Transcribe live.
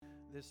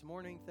this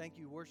morning. Thank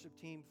you, worship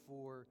team,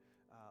 for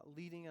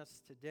leading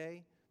us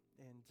today.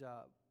 And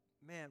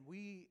man,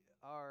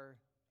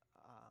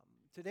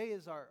 today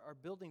is our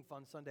Building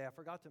Fund Sunday. I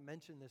forgot to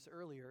mention this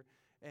earlier.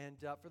 And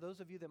for those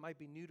of you that might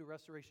be new to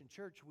Restoration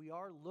Church, we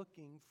are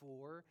looking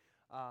for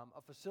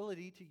a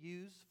facility to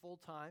use full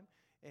time.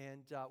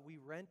 And we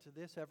rent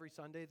this every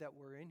Sunday that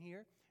we're in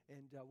here.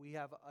 And we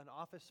have an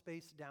office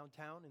space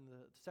downtown in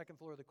the second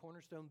floor of the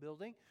Cornerstone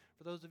building.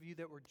 For those of you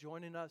that were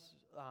joining us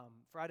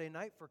Friday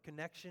night for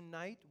Connection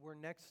Night, we're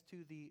next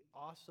to the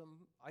awesome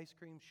ice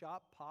cream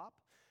shop, Pop.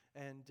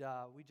 And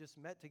we just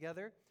met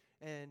together.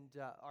 And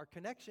our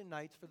Connection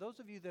Nights, for those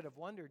of you that have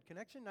wondered,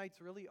 Connection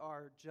Nights really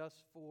are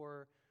just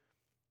for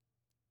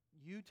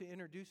you to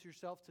introduce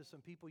yourself to some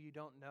people you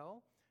don't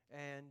know,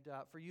 and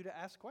for you to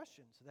ask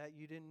questions that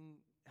you didn't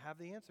have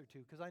the answer to.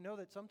 Because I know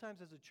that sometimes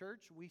as a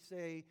church, we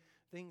say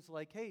things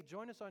like, hey,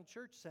 join us on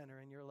Church Center.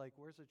 And you're like,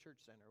 where's a Church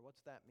Center?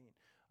 What's that mean?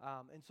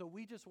 And so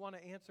we just want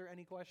to answer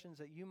any questions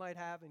that you might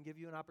have and give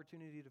you an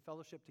opportunity to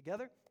fellowship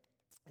together.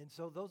 And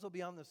so those will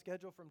be on the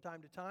schedule from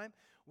time to time.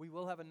 We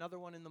will have another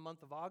one in the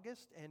month of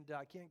August. And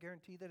I can't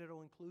guarantee that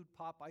it'll include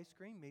Pop ice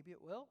cream. Maybe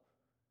it will.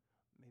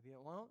 Maybe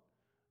it won't.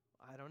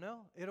 I don't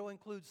know. It'll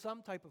include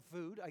some type of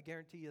food, I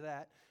guarantee you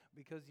that,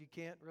 because you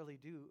can't really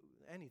do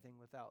anything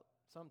without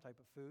some type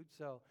of food.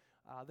 So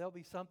there'll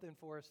be something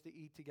for us to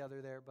eat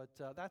together there, but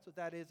that's what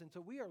that is. And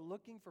so we are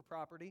looking for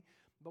property,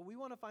 but we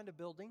want to find a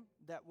building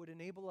that would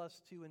enable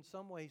us to in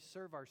some way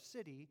serve our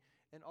city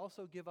and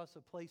also give us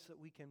a place that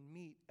we can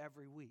meet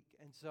every week.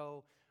 And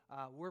so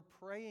we're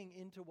praying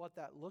into what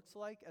that looks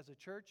like as a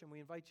church, and we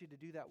invite you to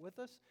do that with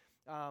us.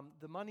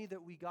 The money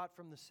that we got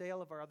from the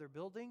sale of our other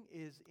building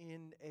is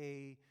in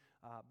a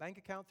bank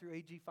account through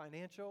AG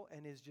Financial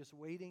and is just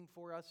waiting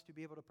for us to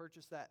be able to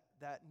purchase that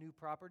new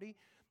property.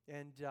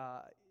 And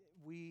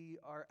we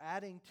are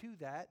adding to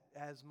that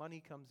as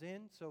money comes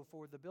in. So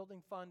for the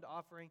building fund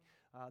offering,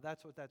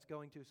 that's what that's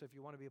going to. So if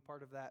you want to be a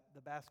part of that,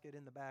 the basket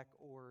in the back,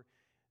 or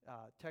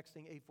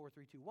texting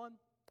 84321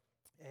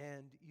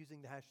 and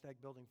using the hashtag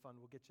building fund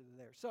will get you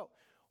there. So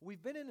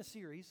we've been in a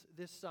series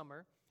this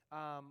summer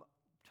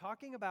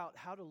talking about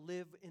how to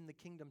live in the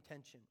kingdom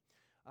tension.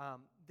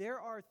 There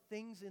are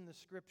things in the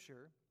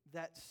scripture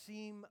that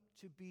seem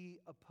to be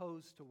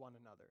opposed to one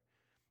another.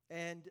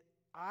 And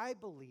I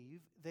believe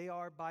they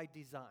are by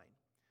design.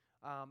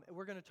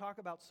 We're going to talk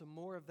about some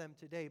more of them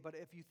today. But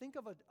if you think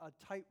of a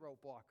tightrope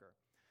walker,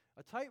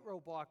 a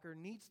tightrope walker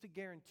needs to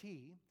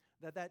guarantee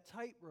that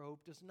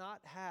tightrope does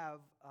not have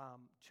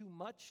too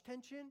much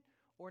tension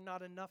or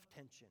not enough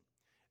tension.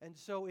 And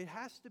so it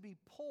has to be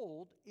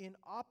pulled in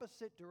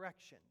opposite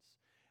directions.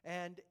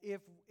 And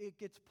if it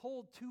gets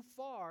pulled too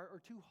far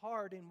or too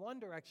hard in one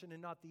direction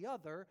and not the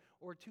other,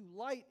 or too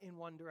light in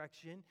one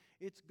direction,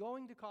 it's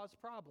going to cause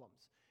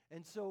problems.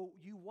 And so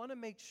you want to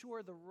make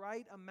sure the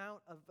right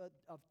amount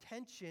of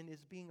tension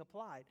is being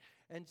applied.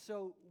 And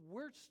so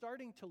we're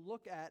starting to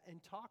look at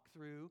and talk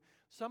through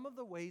some of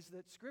the ways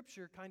that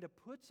Scripture kind of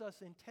puts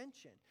us in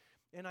tension.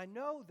 And I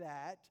know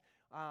that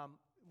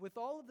with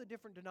all of the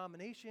different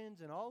denominations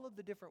and all of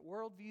the different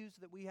worldviews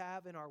that we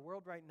have in our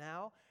world right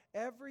now,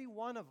 every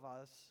one of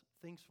us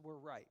thinks we're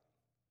right.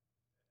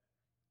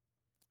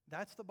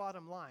 That's the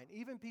bottom line.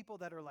 Even people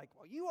that are like,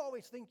 well, you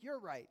always think you're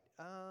right.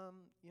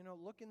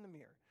 Look in the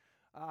mirror.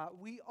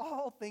 We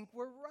all think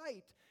we're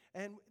right.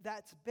 And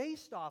that's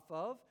based off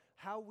of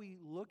how we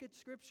look at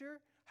Scripture,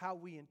 how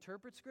we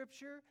interpret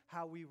Scripture,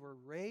 how we were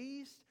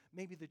raised,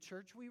 maybe the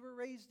church we were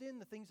raised in,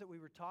 the things that we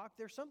were taught.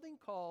 There's something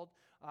called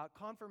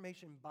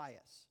confirmation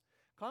bias.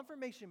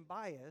 Confirmation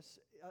bias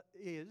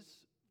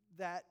is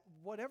that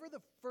whatever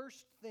the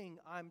first thing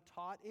I'm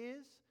taught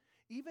is,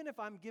 even if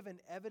I'm given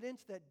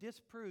evidence that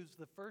disproves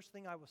the first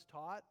thing I was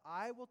taught,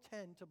 I will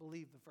tend to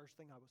believe the first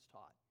thing I was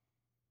taught.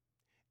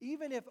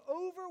 Even if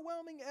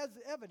overwhelming as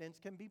evidence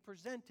can be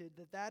presented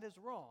that is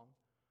wrong,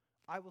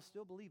 I will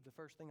still believe the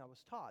first thing I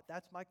was taught.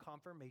 That's my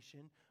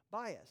confirmation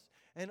bias.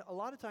 And a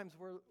lot of times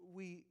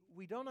we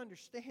don't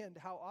understand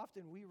how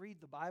often we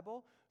read the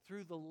Bible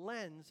through the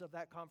lens of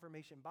that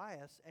confirmation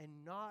bias and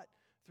not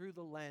through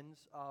the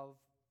lens of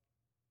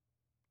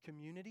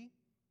community,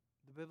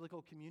 the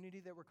biblical community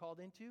that we're called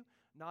into,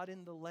 not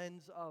in the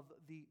lens of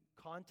the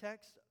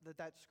context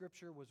that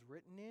Scripture was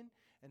written in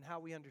and how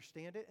we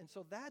understand it. And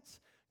so that's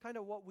kind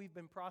of what we've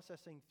been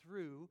processing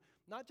through,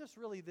 not just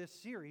really this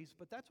series,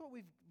 but that's what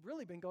we've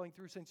really been going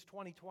through since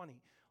 2020,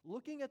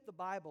 looking at the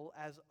Bible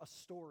as a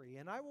story.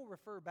 And I will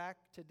refer back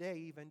today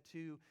even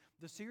to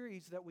the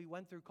series that we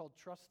went through called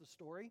Trust the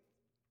Story,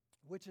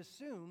 which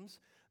assumes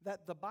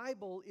that the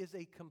Bible is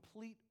a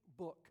complete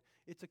book.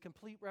 It's a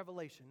complete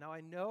revelation. Now,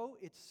 I know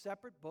it's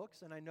separate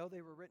books, and I know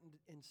they were written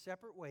in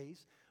separate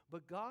ways,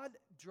 but God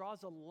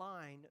draws a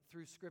line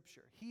through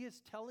Scripture. He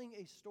is telling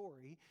a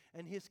story,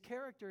 and His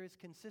character is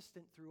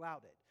consistent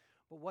throughout it.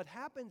 But what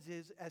happens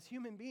is, as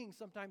human beings,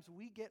 sometimes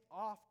we get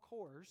off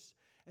course,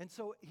 and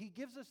so He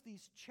gives us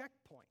these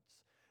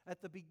checkpoints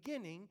At the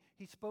beginning,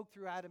 he spoke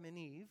through Adam and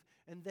Eve,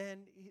 and then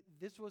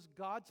this was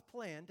God's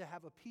plan to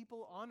have a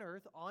people on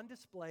earth on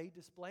display,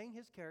 displaying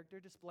his character,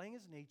 displaying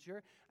his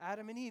nature.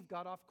 Adam and Eve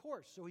got off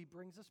course, so he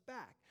brings us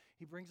back.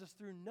 He brings us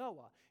through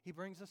Noah. He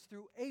brings us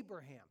through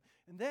Abraham.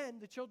 And then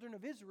the children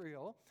of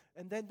Israel,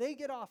 and then they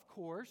get off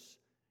course,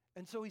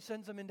 and so he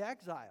sends them into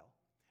exile.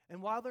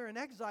 And while they're in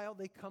exile,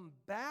 they come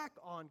back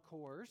on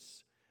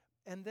course,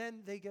 and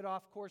then they get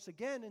off course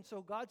again. And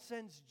so God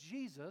sends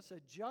Jesus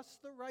at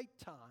just the right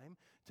time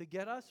to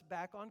get us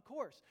back on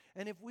course.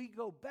 And if we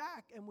go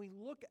back and we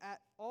look at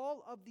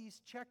all of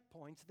these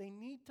checkpoints, they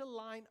need to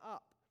line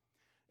up.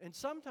 And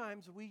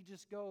sometimes we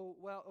just go,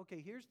 well,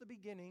 okay, here's the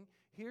beginning,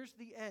 here's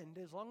the end.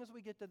 As long as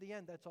we get to the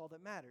end, that's all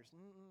that matters.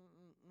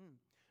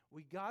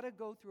 We got to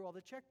go through all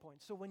the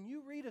checkpoints. So when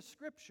you read a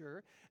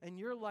scripture and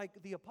you're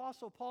like, the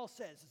Apostle Paul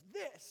says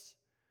this,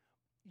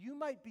 you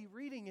might be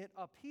reading it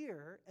up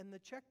here, and the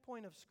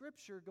checkpoint of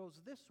Scripture goes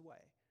this way.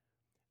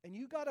 And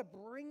you got to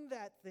bring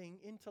that thing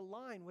into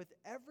line with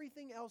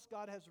everything else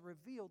God has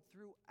revealed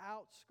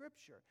throughout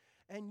Scripture.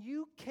 And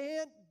you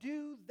can't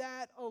do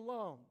that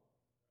alone.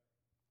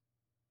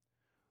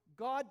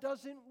 God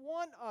doesn't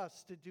want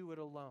us to do it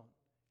alone.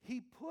 He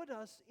put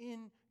us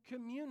in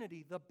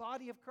community, the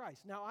body of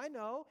Christ. Now, I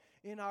know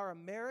in our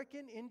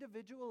American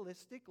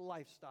individualistic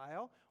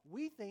lifestyle,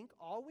 we think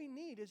all we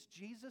need is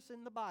Jesus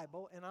in the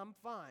Bible and I'm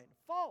fine.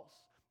 False,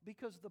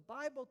 because the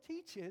Bible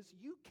teaches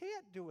you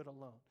can't do it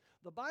alone.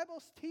 The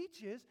Bible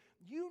teaches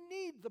you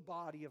need the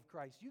body of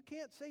Christ. You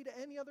can't say to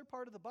any other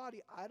part of the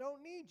body, I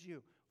don't need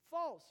you.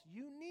 False,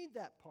 you need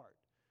that part.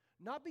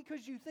 Not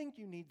because you think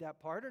you need that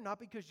part, or not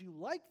because you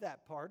like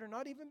that part, or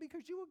not even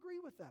because you agree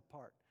with that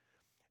part.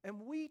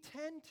 And we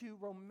tend to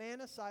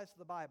romanticize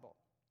the Bible.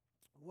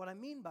 What I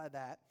mean by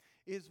that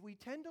is we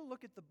tend to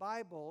look at the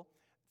Bible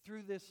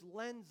through this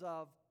lens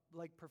of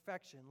like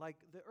perfection. Like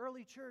the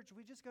early church,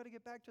 we just got to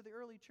get back to the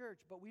early church,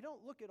 but we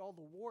don't look at all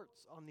the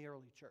warts on the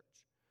early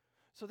church.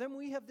 So then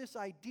we have this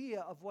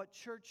idea of what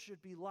church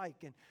should be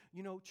like. And,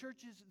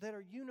 churches that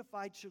are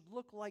unified should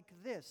look like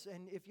this.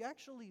 And if you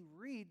actually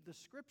read the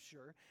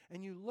scripture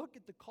and you look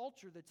at the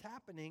culture that's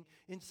happening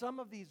in some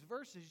of these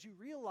verses, you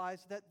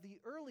realize that the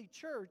early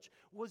church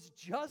was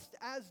just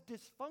as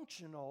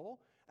dysfunctional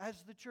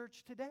as the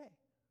church today.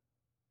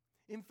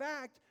 In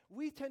fact,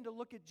 we tend to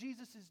look at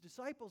Jesus'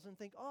 disciples and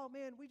think, oh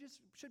man, we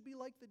just should be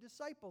like the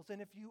disciples. And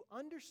if you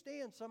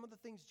understand some of the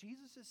things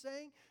Jesus is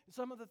saying,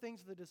 some of the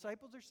things the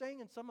disciples are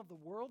saying, and some of the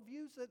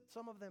worldviews that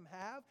some of them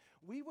have,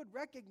 we would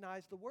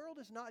recognize the world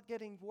is not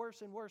getting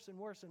worse and worse and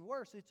worse and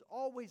worse. It's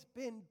always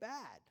been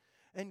bad.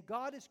 And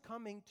God is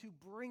coming to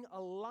bring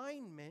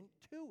alignment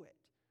to it.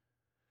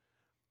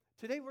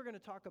 Today we're going to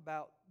talk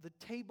about the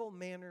table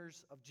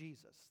manners of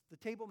Jesus. The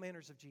table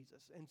manners of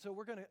Jesus. And so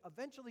we're going to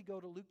eventually go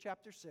to Luke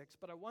chapter 6,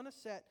 but I want to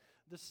set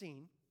the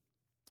scene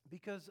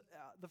because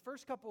the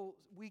first couple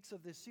weeks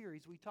of this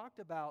series we talked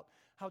about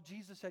how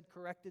Jesus had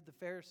corrected the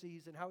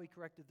Pharisees and how he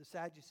corrected the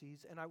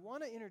Sadducees. And I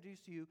want to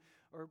introduce you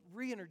or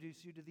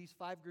reintroduce you to these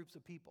 5 groups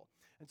of people.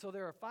 And so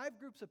there are 5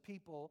 groups of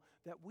people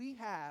that we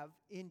have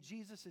in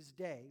Jesus'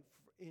 day,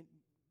 in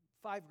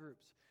 5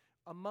 groups.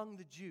 Among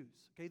the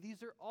Jews. Okay,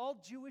 these are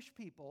all Jewish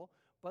people,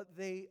 but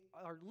they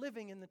are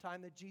living in the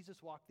time that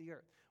Jesus walked the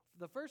earth.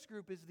 The first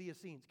group is the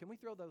Essenes. Can we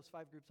throw those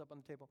 5 groups up on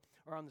the table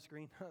or on the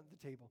screen?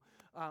 The table.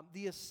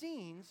 The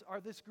Essenes are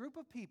this group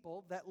of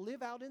people that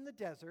live out in the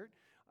desert,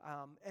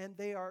 and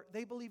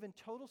they believe in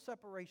total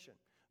separation.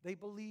 They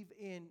believe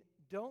in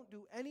don't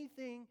do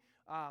anything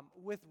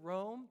with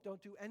Rome.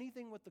 Don't do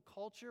anything with the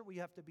culture. We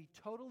have to be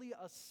totally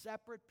a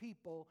separate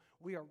people.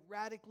 We are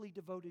radically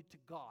devoted to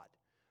God.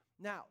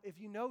 Now, if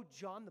you know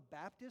John the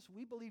Baptist,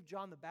 we believe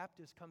John the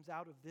Baptist comes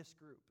out of this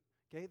group.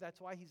 Okay, that's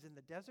why he's in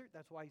the desert.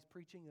 That's why he's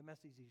preaching the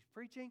message he's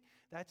preaching.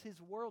 That's his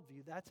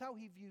worldview. That's how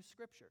he views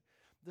Scripture.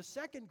 The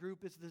second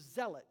group is the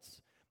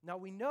Zealots. Now,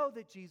 we know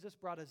that Jesus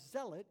brought a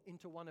zealot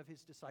into one of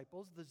his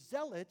disciples. The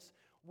Zealots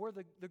were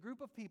the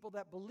group of people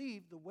that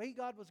believed the way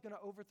God was going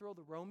to overthrow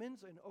the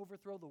Romans and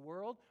overthrow the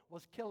world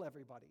was kill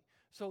everybody.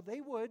 So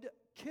they would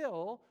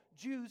kill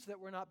Jews that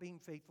were not being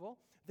faithful.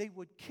 They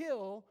would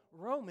kill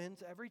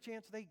Romans every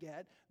chance they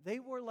get. They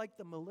were like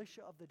the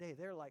militia of the day.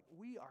 They're like,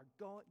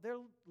 they're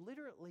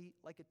literally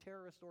like a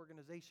terrorist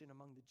organization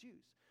among the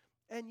Jews.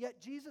 And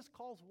yet Jesus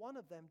calls one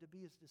of them to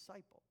be his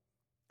disciple,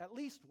 at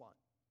least one.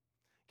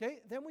 Okay,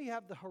 then we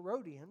have the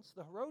Herodians.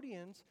 The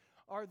Herodians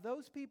are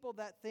those people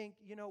that think,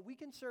 we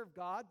can serve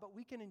God, but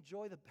we can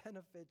enjoy the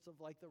benefits of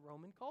like the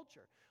Roman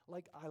culture.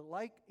 Like, I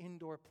like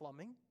indoor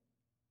plumbing.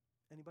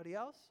 Anybody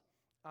else?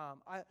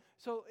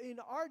 So in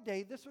our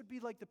day, this would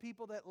be like the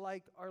people that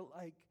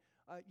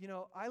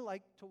I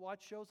like to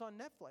watch shows on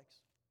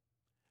Netflix.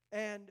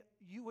 And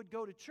you would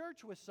go to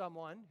church with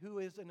someone who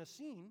is an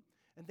Essene,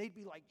 and they'd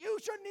be like, you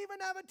shouldn't even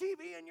have a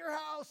TV in your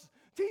house.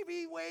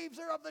 TV waves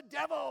are of the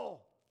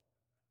devil.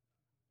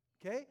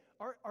 Okay?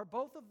 Are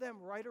both of them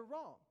right or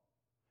wrong?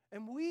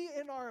 And we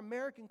in our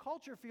American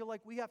culture feel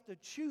like we have to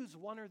choose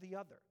one or the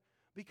other.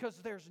 Because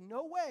there's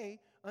no way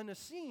an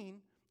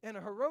Essene and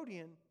a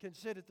Herodian can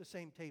sit at the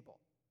same table.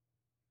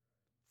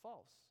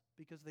 False,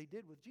 because they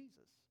did with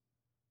Jesus.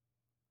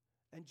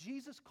 And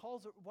Jesus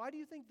calls it, why do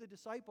you think the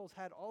disciples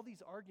had all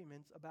these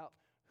arguments about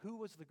who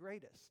was the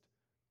greatest?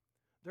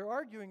 They're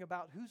arguing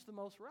about who's the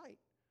most right.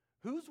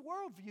 Whose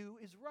worldview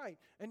is right?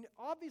 And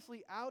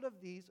obviously out of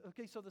these,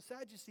 okay, so the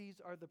Sadducees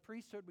are the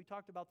priesthood. We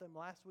talked about them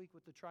last week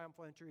with the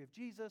triumphal entry of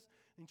Jesus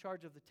in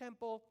charge of the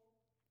temple.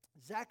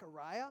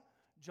 Zechariah,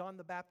 John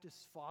the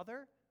Baptist's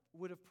father,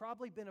 would have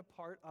probably been a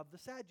part of the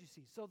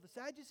Sadducees. So the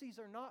Sadducees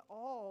are not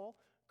all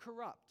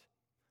corrupt.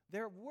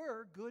 There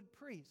were good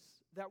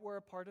priests that were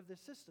a part of this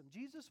system.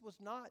 Jesus was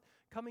not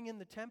coming in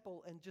the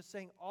temple and just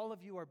saying, all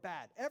of you are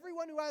bad.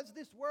 Everyone who has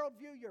this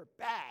worldview, you're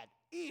bad,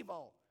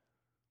 evil.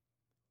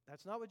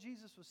 That's not what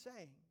Jesus was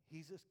saying.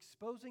 He's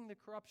exposing the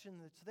corruption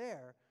that's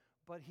there,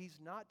 but he's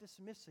not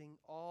dismissing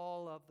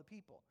all of the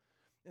people.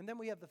 And then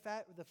we have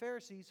the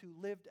Pharisees who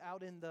lived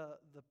out in the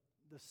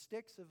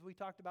sticks, as we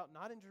talked about,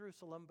 not in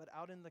Jerusalem, but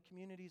out in the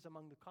communities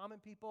among the common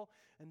people.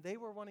 And they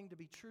were wanting to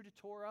be true to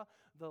Torah,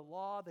 the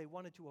law. They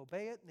wanted to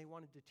obey it, and they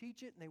wanted to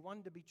teach it, and they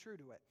wanted to be true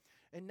to it.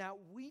 And now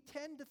we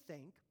tend to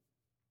think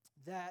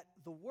that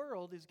the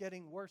world is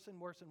getting worse and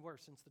worse and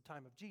worse since the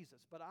time of Jesus.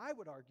 But I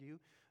would argue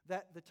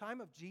that the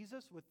time of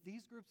Jesus with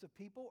these groups of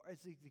people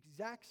is the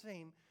exact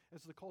same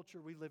as the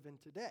culture we live in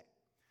today.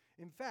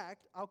 In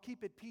fact, I'll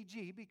keep it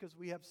PG because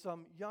we have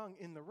some young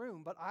in the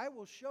room, but I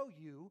will show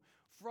you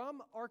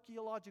from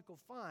archaeological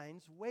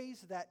finds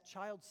ways that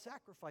child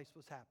sacrifice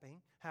was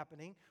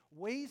happening,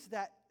 ways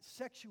that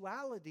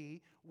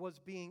sexuality was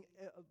being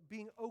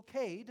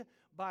okayed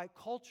by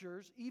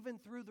cultures even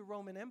through the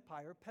Roman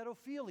Empire.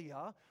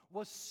 Pedophilia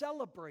was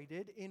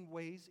celebrated in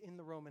ways in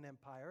the Roman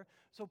Empire.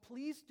 So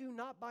please do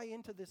not buy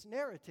into this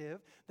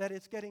narrative that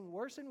it's getting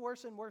worse and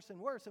worse and worse and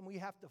worse, and we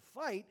have to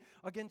fight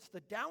against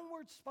the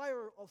downward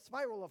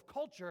spiral of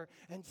culture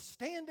and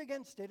stand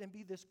against it and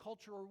be this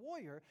cultural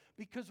warrior,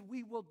 because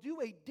we will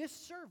do a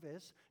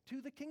disservice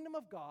to the kingdom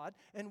of God,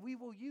 and we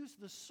will use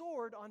the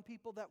sword on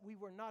people that we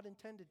were not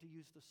intended to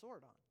use the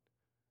sword on.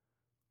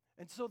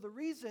 And so the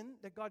reason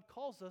that God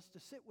calls us to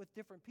sit with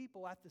different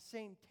people at the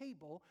same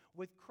table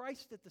with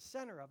Christ at the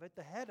center of it,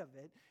 the head of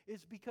it,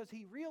 is because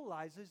he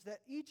realizes that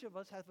each of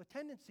us has a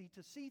tendency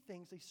to see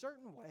things a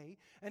certain way.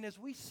 And as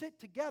we sit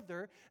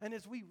together and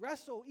as we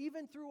wrestle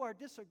even through our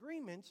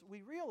disagreements,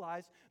 we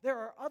realize there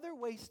are other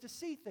ways to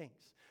see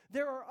things.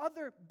 There are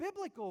other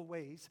biblical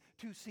ways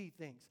to see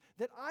things.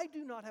 That I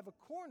do not have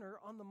a corner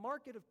on the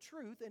market of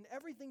truth, and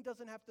everything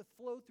doesn't have to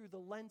flow through the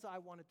lens I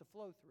want it to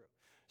flow through.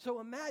 So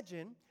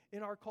imagine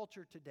in our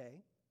culture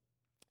today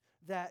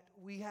that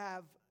we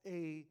have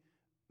a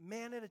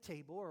man at a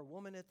table or a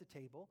woman at the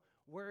table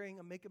wearing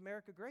a Make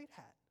America Great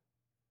hat.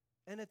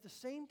 And at the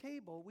same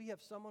table, we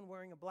have someone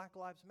wearing a Black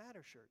Lives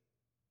Matter shirt.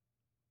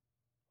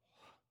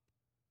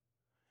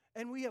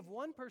 And we have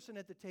one person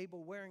at the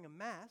table wearing a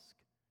mask,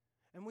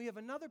 and we have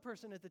another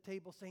person at the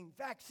table saying,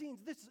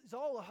 vaccines, this is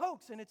all a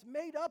hoax, and it's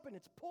made up, and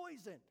it's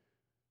poison.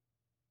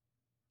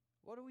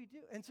 What do we do?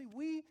 And see,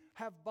 we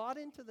have bought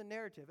into the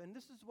narrative, and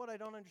this is what I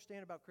don't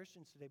understand about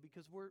Christians today,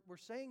 because we're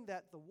saying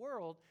that the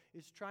world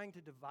is trying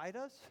to divide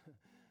us,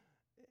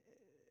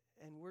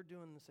 and we're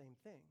doing the same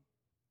thing.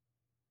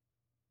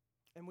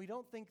 And we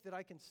don't think that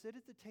I can sit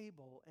at the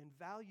table and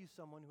value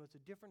someone who has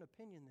a different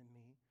opinion than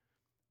me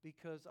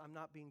because I'm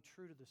not being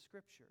true to the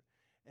Scripture.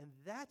 And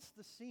that's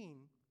the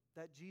scene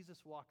that Jesus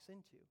walks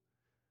into.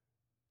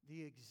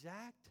 The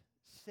exact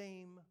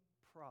same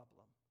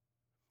problem.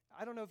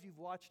 I don't know if you've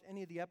watched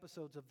any of the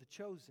episodes of The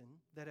Chosen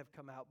that have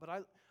come out, but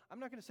I'm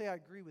not going to say I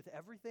agree with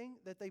everything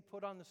that they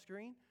put on the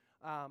screen,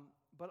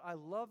 but I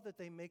love that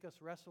they make us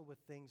wrestle with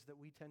things that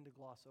we tend to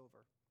gloss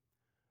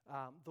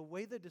over. The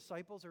way the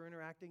disciples are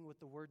interacting with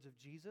the words of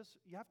Jesus,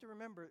 you have to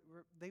remember,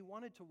 they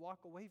wanted to walk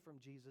away from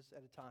Jesus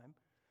at a time.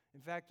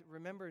 In fact,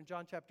 remember in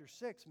John chapter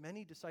 6,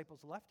 many disciples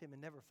left him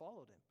and never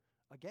followed him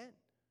again.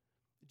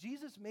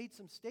 Jesus made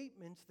some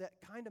statements that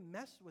kind of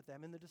messed with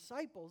them. And the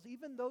disciples,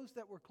 even those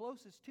that were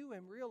closest to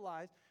him,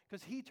 realized,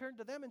 because he turned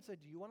to them and said,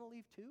 do you want to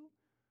leave too?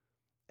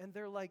 And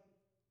they're like,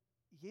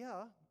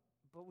 yeah,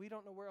 but we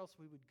don't know where else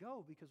we would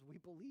go because we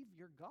believe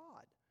you're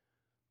God.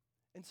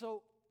 And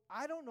so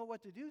I don't know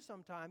what to do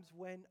sometimes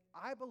when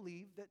I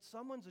believe that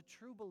someone's a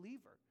true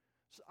believer.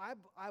 So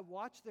I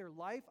watch their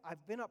life.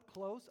 I've been up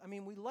close. I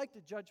mean, we like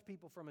to judge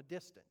people from a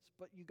distance,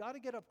 but you got to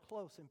get up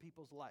close in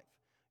people's life.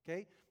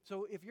 Okay?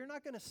 So if you're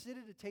not going to sit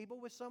at a table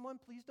with someone,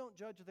 please don't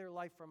judge their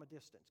life from a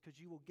distance, because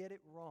you will get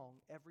it wrong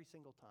every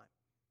single time.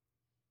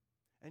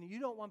 And you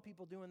don't want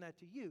people doing that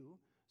to you,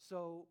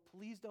 so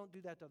please don't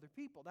do that to other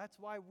people. That's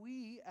why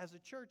we as a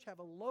church have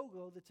a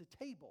logo that's a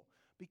table,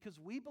 because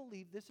we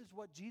believe this is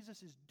what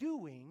Jesus is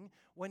doing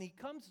when he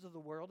comes to the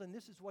world, and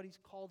this is what he's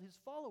called his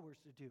followers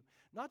to do.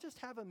 Not just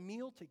have a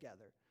meal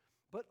together,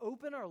 but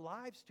open our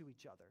lives to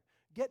each other.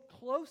 Get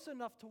close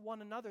enough to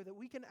one another that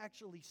we can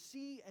actually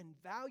see and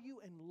value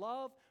and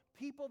love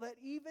people that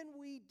even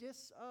we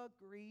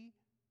disagree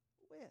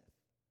with.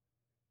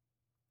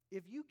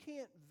 If you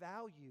can't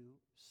value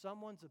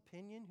someone's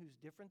opinion who's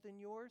different than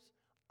yours,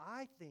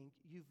 I think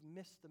you've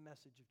missed the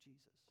message of Jesus.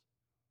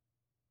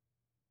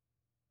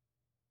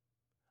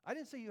 I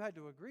didn't say you had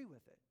to agree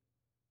with it,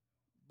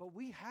 but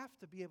we have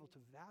to be able to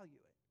value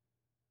it.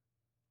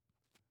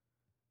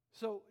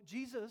 So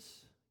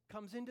Jesus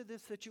comes into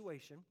this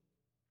situation,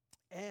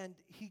 and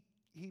he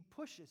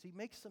pushes, he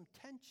makes some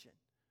tension,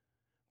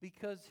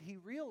 because he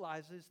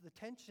realizes the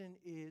tension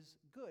is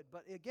good.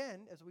 But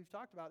again, as we've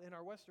talked about, in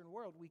our Western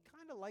world, we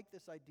kind of like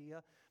this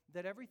idea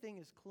that everything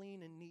is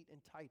clean and neat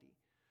and tidy.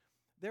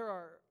 There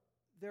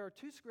are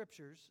two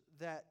scriptures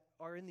that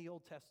are in the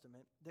Old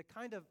Testament that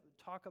kind of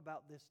talk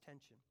about this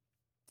tension.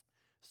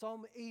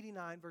 Psalm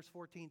 89, verse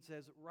 14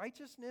 says,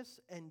 "Righteousness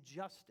and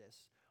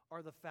justice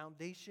are the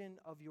foundation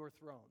of your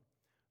throne.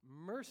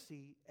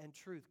 Mercy and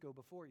truth go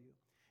before you."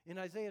 In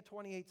Isaiah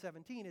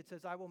 28:17, it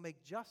says, "I will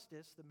make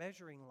justice the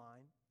measuring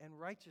line and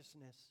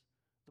righteousness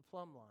the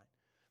plumb line."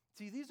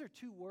 See, these are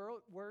two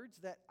words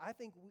that I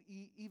think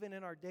even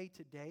in our day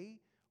to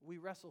day, we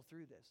wrestle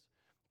through this.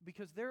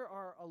 Because there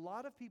are a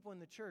lot of people in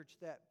the church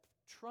that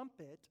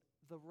trumpet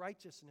the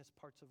righteousness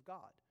parts of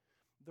God.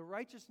 The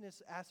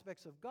righteousness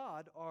aspects of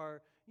God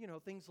are,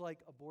 things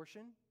like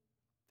abortion,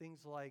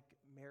 things like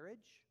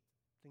marriage,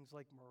 things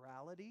like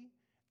morality.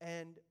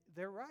 And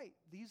they're right.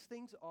 These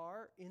things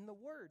are in the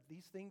Word.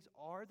 These things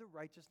are the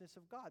righteousness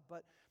of God.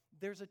 But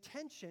there's a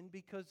tension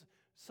because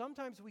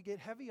sometimes we get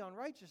heavy on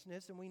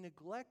righteousness and we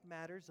neglect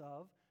matters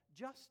of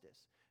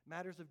justice.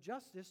 Matters of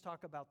justice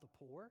talk about the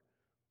poor.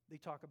 They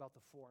talk about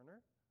the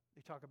foreigner.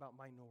 They talk about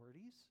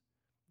minorities.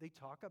 They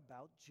talk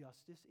about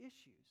justice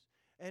issues.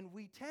 And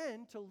we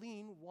tend to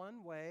lean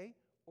one way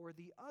or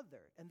the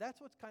other. And that's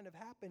what's kind of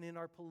happened in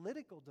our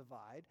political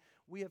divide.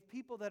 We have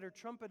people that are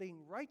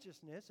trumpeting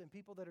righteousness and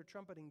people that are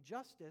trumpeting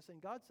justice, and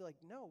God's like,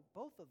 no,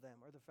 both of them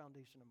are the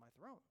foundation of my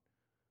throne.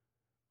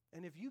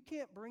 And if you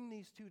can't bring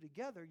these two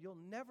together, you'll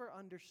never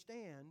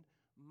understand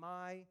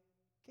my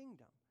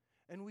kingdom.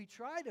 And we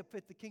try to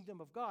fit the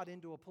kingdom of God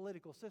into a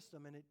political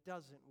system, and it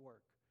doesn't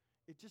work.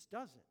 It just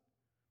doesn't.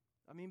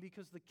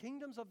 Because the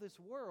kingdoms of this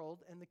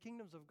world and the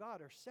kingdoms of God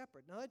are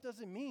separate. Now, that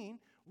doesn't mean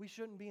we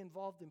shouldn't be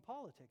involved in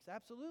politics.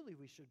 Absolutely,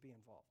 we should be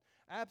involved.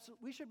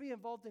 We should be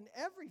involved in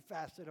every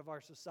facet of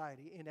our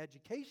society, in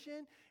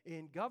education,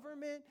 in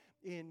government,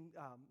 in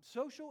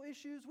social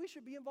issues. We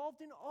should be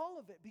involved in all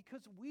of it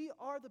because we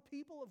are the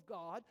people of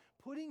God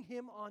putting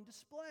Him on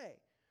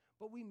display.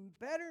 But we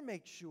better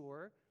make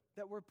sure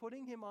that we're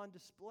putting Him on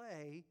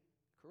display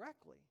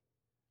correctly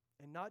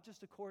and not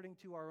just according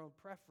to our own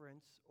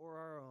preference or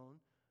our own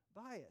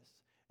bias.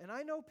 And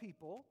I know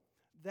people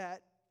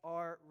that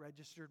are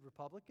registered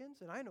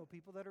Republicans, and I know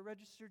people that are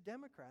registered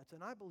Democrats,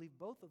 and I believe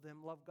both of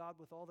them love God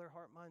with all their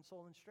heart, mind,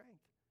 soul, and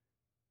strength.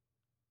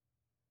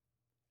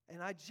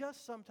 And I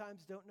just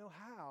sometimes don't know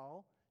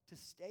how to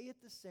stay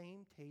at the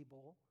same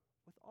table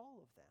with all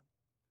of them.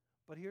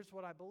 But here's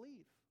what I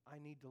believe I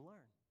need to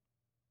learn.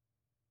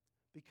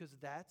 Because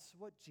that's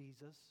what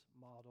Jesus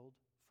modeled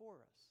for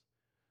us.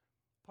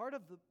 Part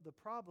of the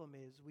problem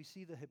is we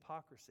see the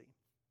hypocrisy.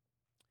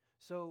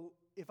 So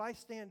if I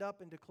stand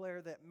up and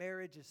declare that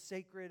marriage is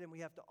sacred and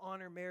we have to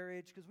honor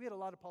marriage, because we had a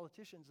lot of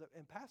politicians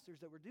and pastors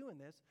that were doing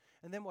this,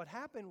 and then what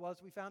happened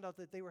was we found out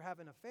that they were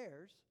having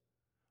affairs,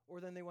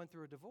 or then they went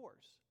through a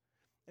divorce.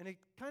 And it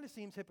kind of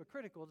seems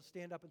hypocritical to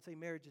stand up and say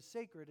marriage is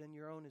sacred and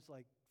your own is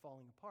like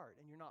falling apart,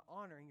 and you're not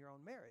honoring your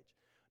own marriage.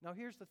 Now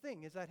here's the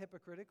thing, is that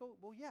hypocritical?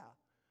 Well, yeah.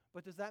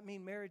 But does that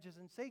mean marriage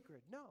isn't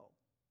sacred? No.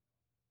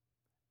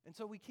 And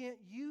so we can't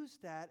use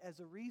that as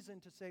a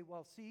reason to say,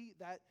 well, see,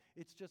 that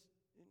it's just...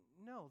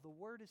 No, the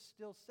Word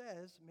still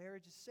says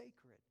marriage is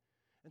sacred.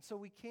 And so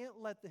we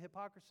can't let the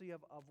hypocrisy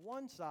of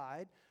one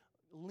side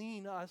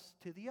lean us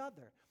to the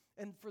other.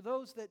 And for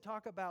those that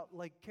talk about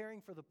like caring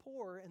for the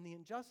poor and the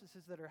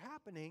injustices that are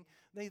happening,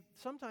 they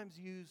sometimes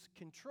use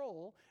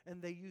control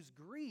and they use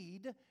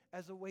greed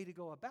as a way to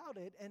go about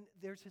it. And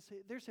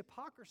there's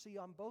hypocrisy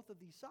on both of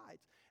these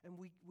sides. And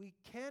we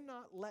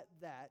cannot let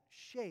that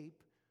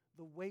shape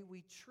the way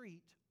we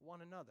treat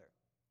one another.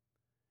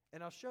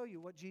 And I'll show you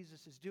what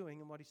Jesus is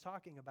doing and what He's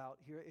talking about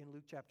here in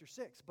Luke chapter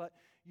 6. But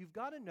you've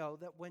got to know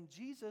that when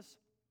Jesus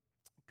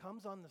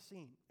comes on the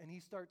scene and He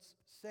starts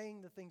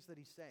saying the things that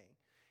He's saying,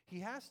 He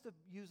has to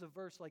use a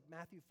verse like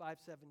Matthew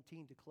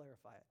 5:17 to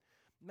clarify it.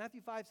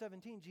 Matthew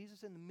 5:17,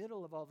 Jesus in the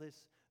middle of all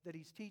this that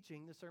He's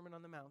teaching, the Sermon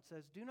on the Mount,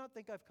 says, "Do not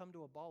think I've come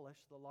to abolish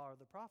the law or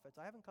the prophets.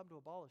 I haven't come to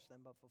abolish them,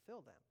 but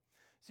fulfill them."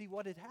 See,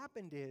 what had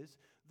happened is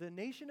the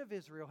nation of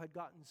Israel had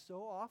gotten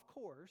so off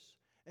course,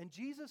 and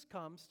Jesus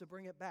comes to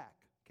bring it back.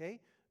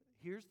 Okay,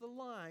 here's the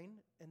line,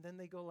 and then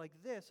they go like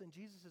this, and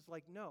Jesus is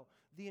like, no,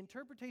 the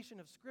interpretation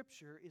of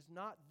Scripture is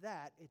not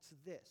that, it's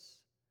this.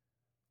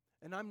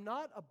 And I'm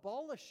not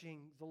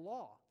abolishing the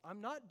law. I'm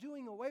not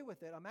doing away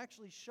with it. I'm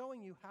actually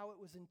showing you how it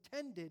was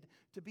intended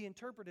to be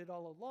interpreted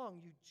all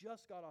along. You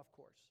just got off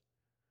course.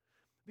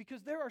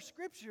 Because there are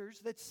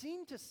Scriptures that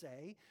seem to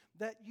say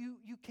that you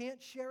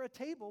can't share a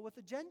table with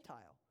a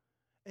Gentile.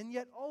 And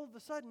yet, all of a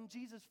sudden,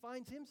 Jesus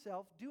finds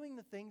Himself doing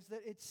the things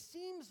that it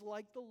seems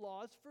like the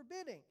law is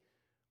forbidding.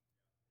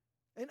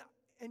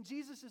 And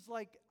Jesus is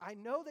like, I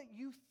know that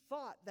you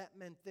thought that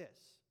meant this,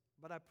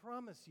 but I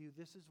promise you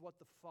this is what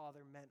the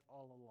Father meant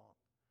all along.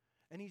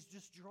 And he's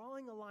just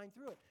drawing a line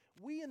through it.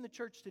 We in the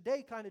church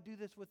today kind of do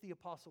this with the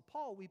Apostle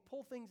Paul. We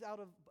pull things out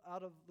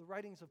of the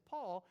writings of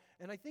Paul,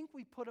 and I think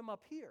we put them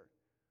up here.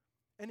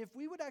 And if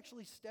we would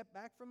actually step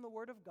back from the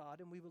Word of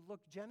God and we would look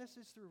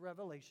Genesis through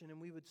Revelation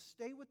and we would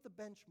stay with the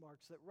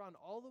benchmarks that run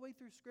all the way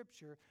through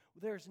Scripture,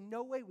 there's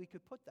no way we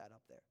could put that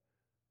up there.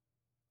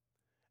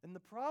 And the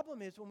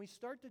problem is when we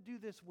start to do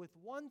this with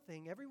one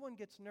thing, everyone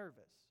gets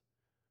nervous.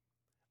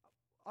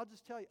 I'll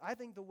just tell you, I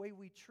think the way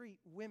we treat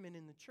women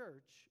in the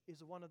church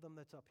is one of them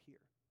that's up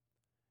here.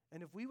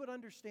 And if we would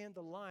understand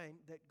the line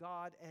that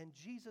God and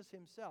Jesus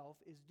himself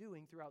is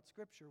doing throughout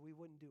Scripture, we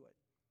wouldn't do it.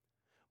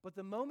 But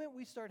the moment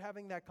we start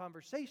having that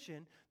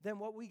conversation, then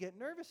what we get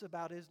nervous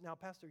about is, now,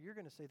 Pastor, you're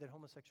going to say that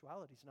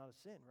homosexuality is not a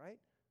sin, right?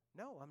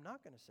 No, I'm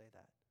not going to say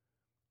that.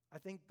 I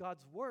think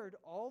God's Word,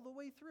 all the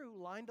way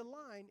through, line to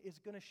line, is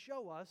going to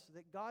show us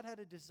that God had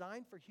a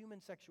design for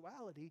human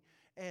sexuality,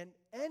 and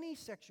any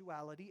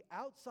sexuality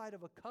outside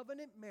of a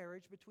covenant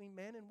marriage between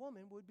man and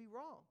woman would be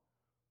wrong.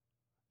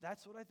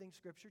 That's what I think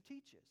Scripture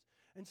teaches.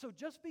 And so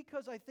just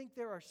because I think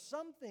there are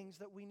some things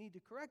that we need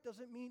to correct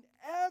doesn't mean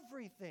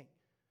everything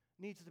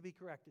needs to be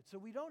corrected. So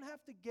we don't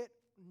have to get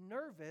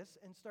nervous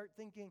and start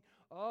thinking,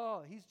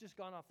 oh, he's just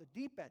gone off the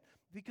deep end.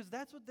 Because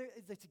that's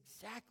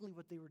exactly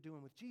what they were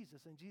doing with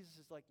Jesus. And Jesus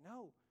is like,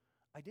 no,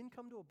 I didn't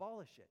come to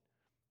abolish it.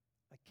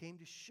 I came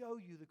to show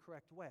you the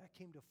correct way. I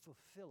came to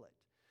fulfill it.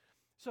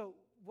 So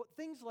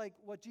things like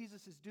what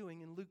Jesus is doing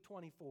in Luke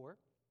 24,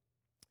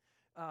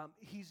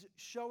 he's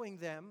showing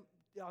them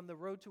on the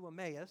road to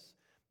Emmaus,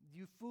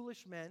 you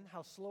foolish men,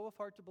 how slow of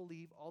heart to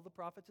believe all the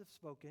prophets have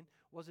spoken.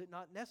 Was it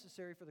not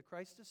necessary for the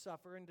Christ to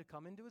suffer and to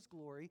come into his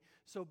glory?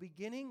 So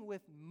beginning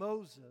with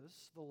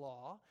Moses, the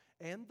law,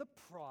 and the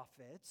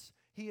prophets,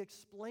 he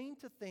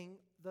explained to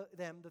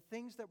them the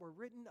things that were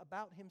written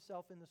about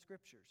himself in the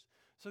Scriptures.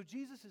 So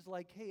Jesus is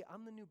like, hey,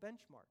 I'm the new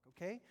benchmark,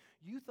 okay?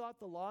 You thought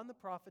the law and the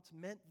prophets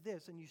meant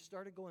this, and you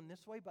started going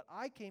this way, but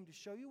I came to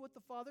show you what the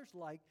Father's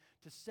like,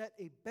 to set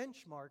a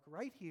benchmark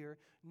right here.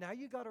 Now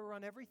you got to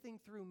run everything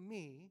through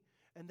me,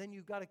 and then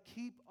you've got to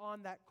keep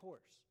on that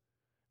course.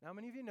 Now, how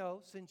many of you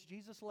know, since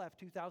Jesus left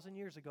 2,000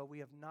 years ago, we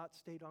have not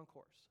stayed on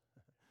course?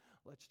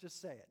 Let's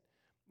just say it.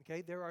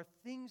 Okay, there are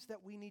things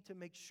that we need to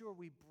make sure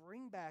we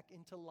bring back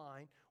into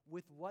line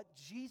with what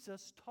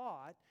Jesus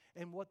taught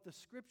and what the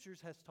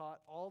Scriptures has taught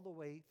all the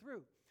way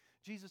through.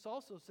 Jesus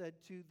also said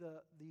to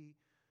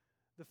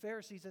the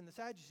Pharisees and the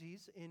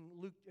Sadducees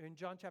in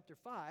John chapter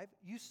 5,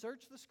 you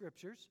search the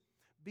Scriptures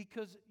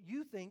because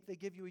you think they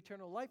give you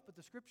eternal life, but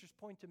the Scriptures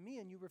point to me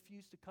and you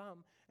refuse to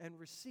come and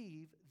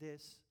receive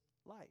this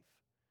life.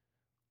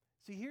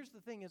 See, here's the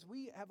thing, as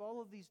we have all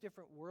of these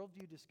different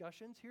worldview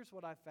discussions, here's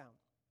what I've found.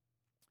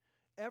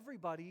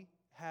 Everybody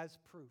has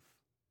proof.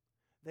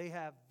 They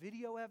have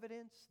video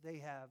evidence, they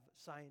have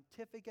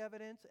scientific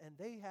evidence, and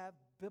they have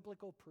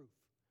biblical proof.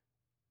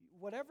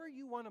 Whatever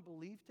you want to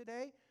believe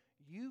today,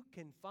 you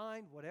can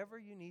find whatever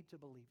you need to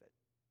believe it.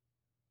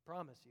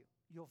 Promise you,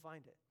 you'll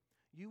find it.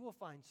 You will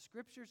find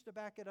scriptures to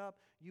back it up.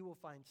 You will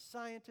find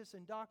scientists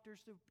and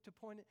doctors to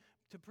point it,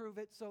 to prove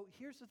it. So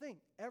here's the thing.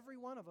 Every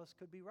one of us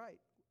could be right.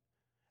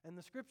 And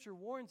the Scripture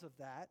warns of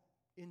that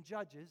in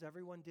Judges.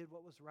 Everyone did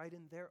what was right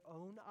in their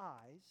own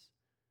eyes.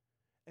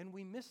 And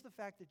we miss the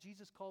fact that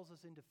Jesus calls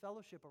us into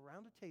fellowship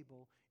around a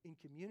table in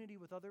community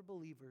with other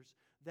believers,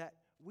 that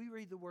we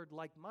read the word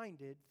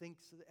like-minded,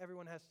 thinks that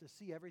everyone has to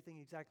see everything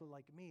exactly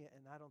like me,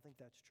 and I don't think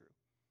that's true.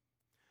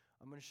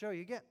 I'm going to show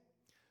you again.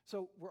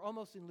 So we're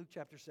almost in Luke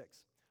chapter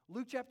 6.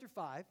 Luke chapter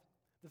 5,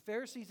 the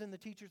Pharisees and the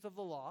teachers of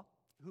the law,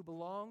 who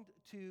belonged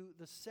to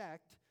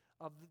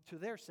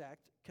their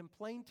sect,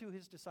 complained to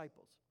his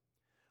disciples,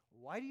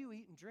 "Why do you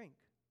eat and drink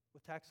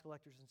with tax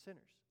collectors and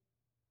sinners?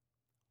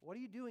 What are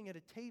you doing at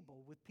a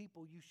table with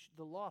people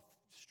the law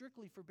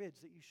strictly forbids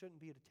that you shouldn't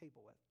be at a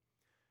table with?"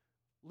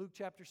 Luke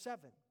chapter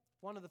 7,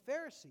 one of the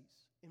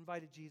Pharisees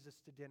invited Jesus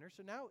to dinner.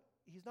 So now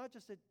he's not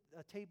just at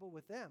a table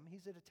with them,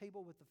 he's at a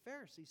table with the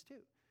Pharisees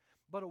too.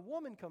 But a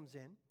woman comes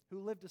in who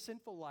lived a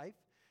sinful life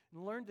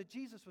and learned that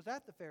Jesus was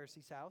at the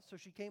Pharisee's house, so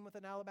she came with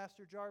an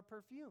alabaster jar of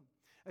perfume.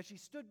 As she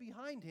stood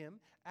behind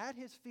him at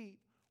his feet,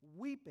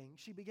 weeping,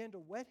 she began to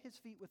wet his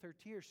feet with her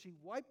tears. She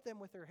wiped them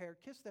with her hair,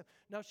 kissed them.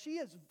 Now she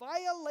is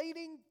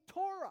violating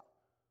Torah.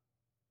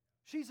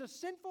 She's a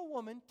sinful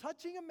woman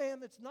touching a man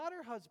that's not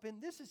her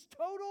husband. This is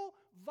total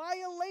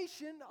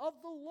violation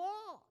of the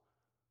law.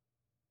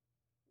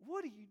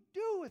 What do you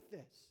do with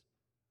this?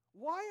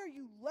 Why are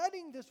you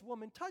letting this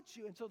woman touch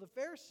you? And so the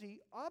Pharisee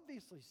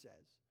obviously says,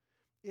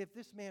 if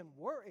this man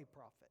were a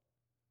prophet,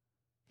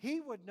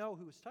 he would know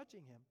who was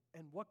touching him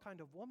and what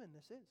kind of woman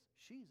this is.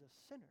 She's a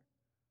sinner.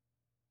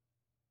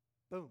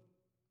 Boom.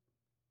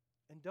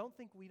 And don't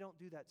think we don't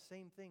do that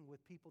same thing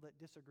with people that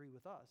disagree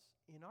with us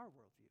in our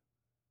worldview.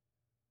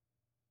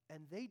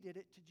 And they did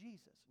it to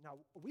Jesus. Now,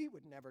 we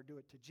would never do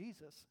it to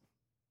Jesus.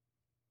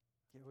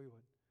 Yeah, we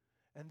would.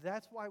 And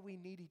that's why we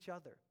need each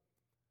other.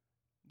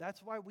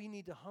 That's why we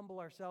need to humble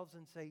ourselves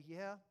and say,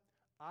 yeah,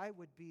 I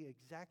would be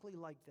exactly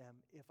like them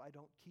if I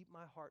don't keep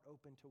my heart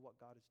open to what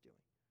God is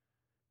doing.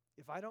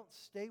 if I don't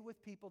stay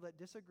with people that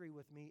disagree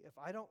with me, if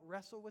I don't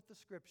wrestle with the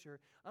Scripture,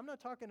 I'm not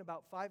talking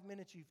about 5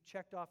 minutes you've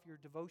checked off your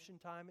devotion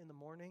time in the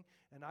morning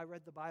and I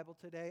read the Bible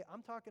today.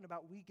 I'm talking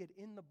about we get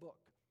in the book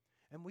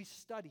and we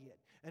study it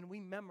and we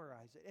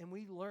memorize it and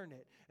we learn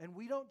it. And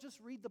we don't just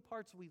read the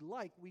parts we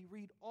like, we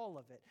read all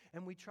of it.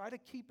 And we try to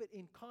keep it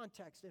in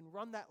context and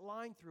run that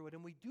line through it.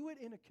 And we do it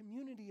in a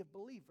community of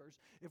believers.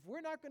 If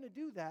we're not going to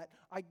do that,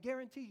 I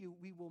guarantee you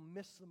we will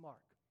miss the mark.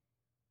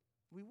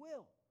 We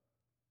will.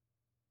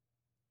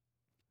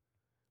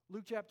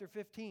 Luke chapter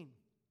 15,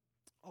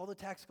 all the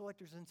tax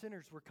collectors and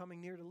sinners were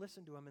coming near to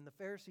listen to him, and the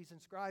Pharisees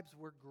and scribes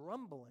were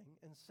grumbling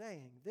and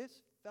saying,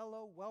 "This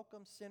fellow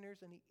welcomes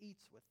sinners and he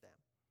eats with them."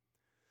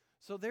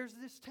 So there's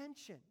this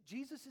tension.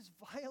 Jesus is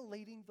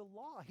violating the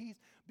law.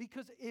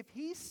 Because if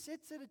he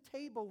sits at a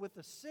table with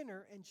a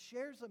sinner and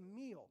shares a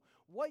meal,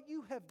 what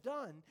you have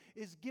done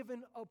is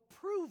given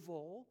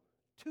approval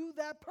to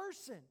that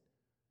person.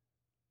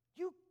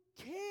 You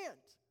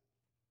can't.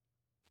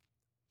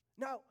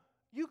 Now,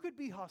 you could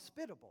be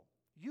hospitable.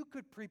 You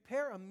could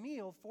prepare a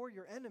meal for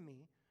your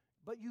enemy,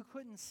 but you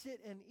couldn't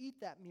sit and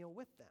eat that meal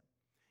with them.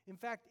 In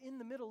fact, in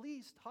the Middle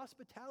East,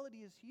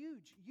 hospitality is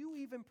huge. You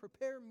even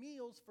prepare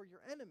meals for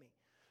your enemy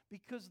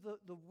because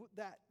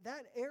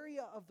that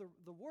area of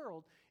the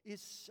world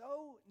is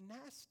so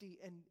nasty,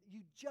 and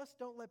you just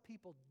don't let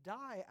people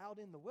die out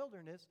in the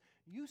wilderness.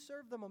 You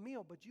serve them a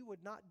meal, but you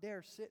would not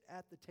dare sit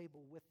at the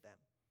table with them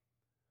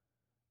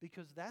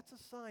because that's a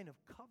sign of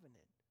covenant.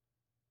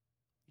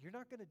 You're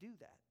not going to do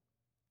that.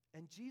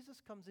 And Jesus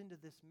comes into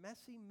this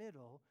messy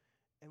middle,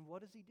 and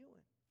what is he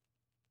doing?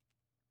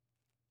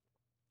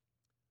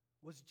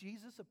 Was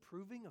Jesus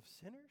approving of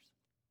sinners?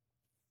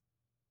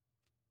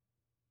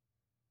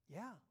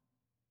 Yeah.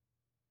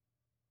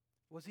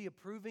 Was he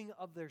approving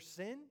of their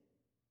sin?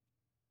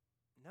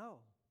 No.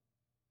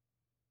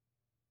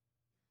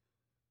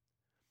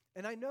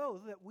 And I know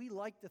that we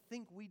like to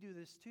think we do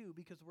this too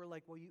because we're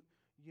like, well, you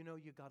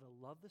got to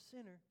love the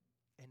sinner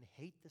and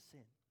hate the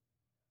sin.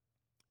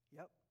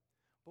 Yep.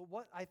 But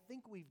what I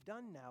think we've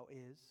done now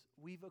is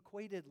we've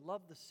equated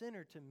love the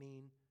sinner to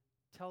mean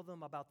tell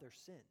them about their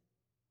sin.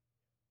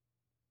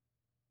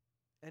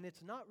 And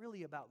it's not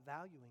really about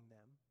valuing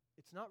them.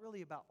 It's not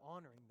really about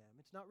honoring them.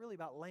 It's not really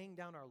about laying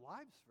down our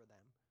lives for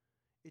them.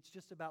 It's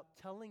just about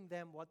telling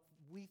them what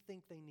we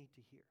think they need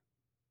to hear.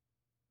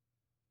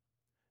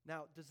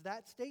 Now, does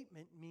that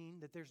statement mean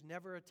that there's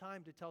never a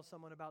time to tell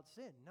someone about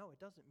sin? No, it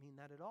doesn't mean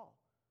that at all.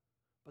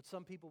 But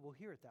some people will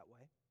hear it that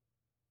way.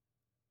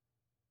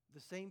 The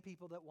same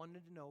people that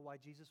wanted to know why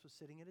Jesus was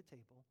sitting at a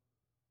table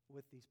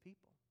with these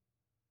people.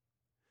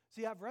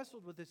 See, I've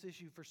wrestled with this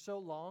issue for so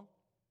long,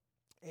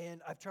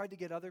 and I've tried to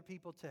get other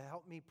people to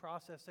help me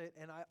process it,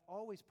 and I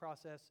always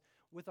process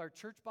with our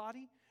church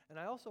body, and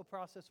I also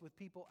process with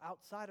people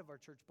outside of our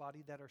church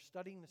body that are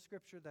studying the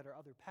Scripture, that are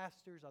other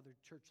pastors, other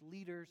church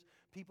leaders,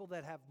 people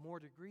that have more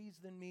degrees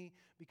than me,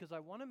 because I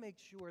want to make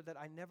sure that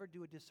I never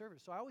do a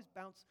disservice. So I always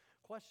bounce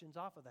questions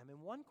off of them.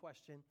 And one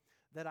question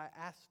that I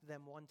asked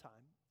them one time,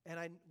 and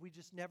we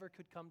just never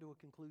could come to a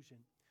conclusion,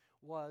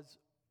 was,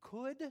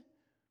 please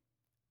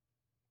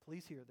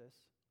hear this,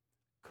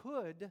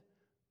 could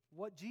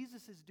what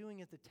Jesus is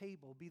doing at the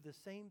table be the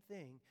same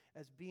thing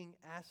as being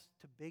asked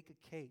to bake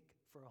a cake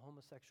for a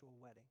homosexual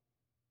wedding?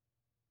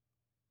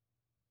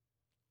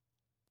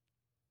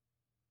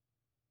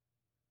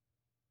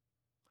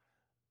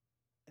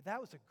 That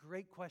was a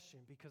great question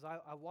because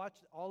I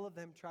watched all of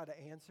them try to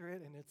answer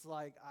it, and it's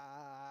like,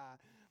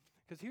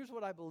 because here's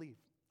what I believe.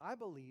 I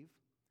believe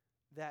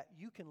that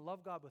you can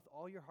love God with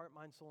all your heart,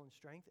 mind, soul, and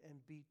strength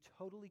and be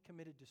totally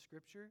committed to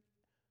Scripture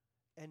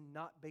and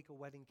not bake a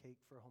wedding cake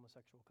for a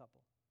homosexual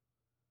couple.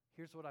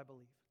 Here's what I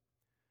believe.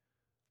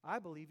 I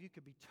believe you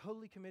could be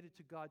totally committed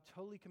to God,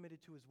 totally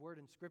committed to His Word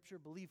and Scripture,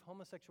 believe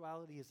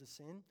homosexuality is a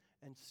sin,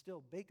 and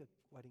still bake a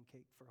wedding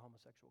cake for a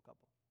homosexual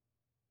couple.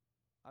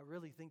 I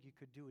really think you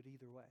could do it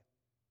either way.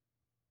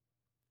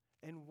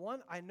 And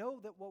I know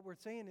that what we're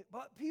saying is,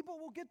 but people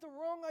will get the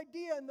wrong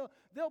idea and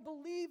they'll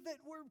believe that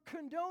we're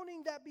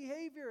condoning that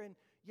behavior. And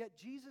yet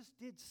Jesus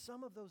did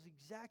some of those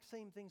exact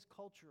same things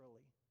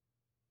culturally,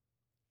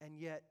 and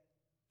yet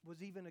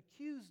was even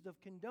accused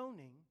of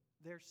condoning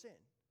their sin.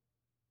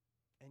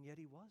 And yet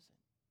he wasn't.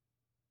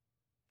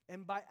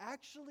 And by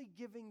actually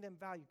giving them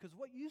value, because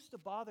what used to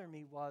bother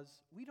me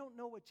was we don't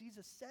know what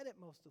Jesus said at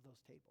most of those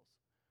tables.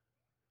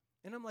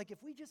 And I'm like,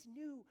 if we just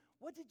knew,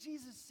 what did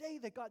Jesus say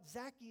that got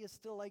Zacchaeus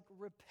to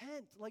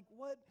repent? What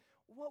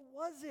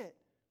was it?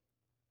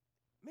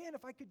 Man,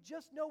 if I could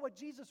just know what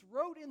Jesus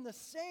wrote in the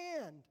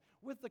sand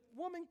with the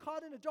woman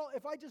caught in adultery,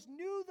 if I just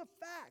knew the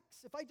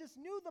facts, if I just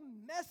knew the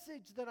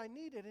message that I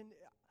needed. And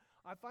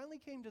I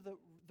finally came to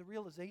the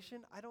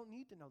realization I don't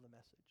need to know the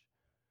message.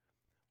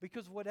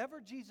 Because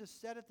whatever Jesus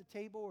said at the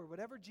table or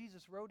whatever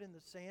Jesus wrote in the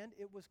sand,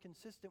 it was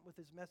consistent with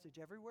his message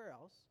everywhere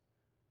else.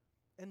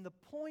 And the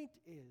point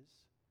is,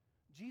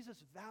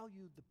 Jesus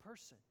valued the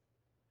person.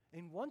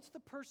 And once the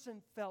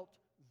person felt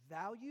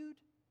valued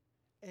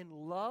and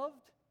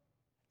loved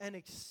and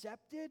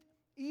accepted,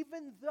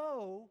 even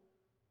though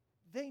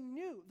They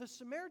knew. The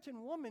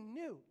Samaritan woman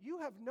knew. You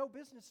have no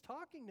business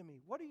talking to me.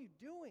 What are you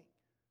doing?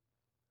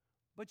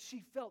 But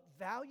she felt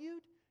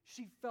valued.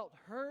 She felt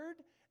heard.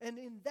 And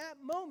in that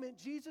moment,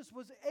 Jesus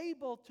was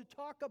able to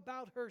talk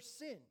about her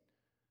sin.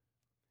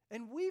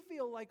 And we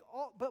feel like,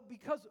 but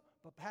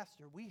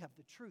Pastor, we have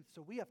the truth,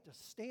 so we have to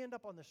stand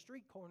up on the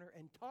street corner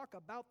and talk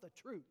about the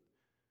truth.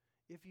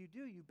 If you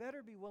do, you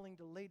better be willing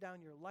to lay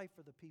down your life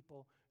for the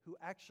people who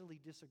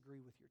actually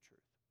disagree with your truth.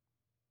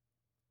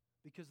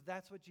 Because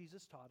that's what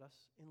Jesus taught us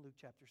in Luke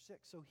chapter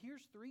 6. So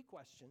here's 3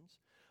 questions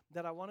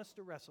that I want us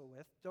to wrestle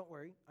with. Don't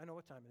worry, I know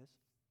what time it is.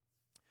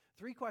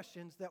 3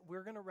 questions that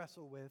we're going to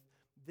wrestle with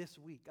this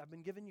week. I've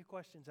been giving you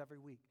questions every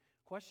week.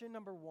 Question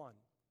number 1,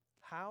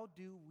 how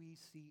do we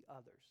see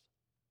others?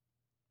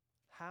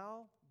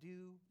 How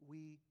do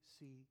we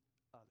see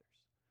others?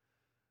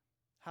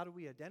 How do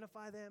we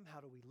identify them? How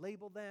do we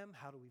label them?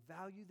 How do we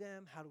value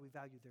them? How do we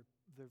value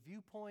their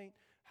viewpoint?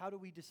 How do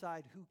we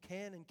decide who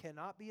can and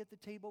cannot be at the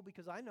table?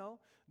 Because I know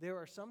there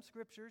are some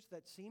scriptures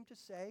that seem to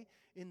say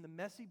in the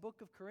messy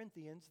book of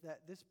Corinthians that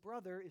this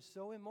brother is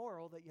so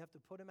immoral that you have to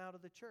put him out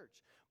of the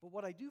church. But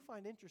what I do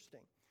find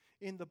interesting,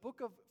 in the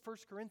book of 1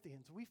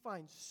 Corinthians, we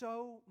find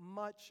so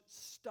much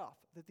stuff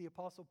that the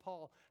Apostle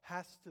Paul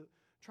has to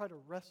try to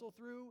wrestle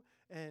through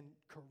and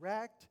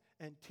correct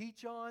and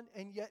teach on,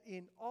 and yet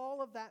in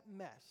all of that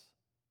mess,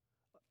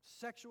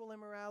 sexual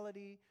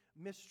immorality,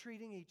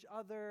 mistreating each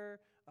other,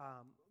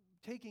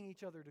 taking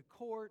each other to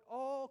court,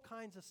 all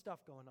kinds of stuff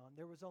going on,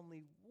 there was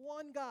only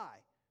one guy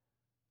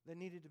that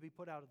needed to be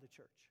put out of the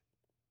church.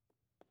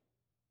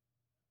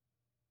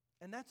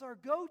 And that's our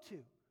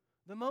go-to.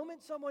 The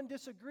moment someone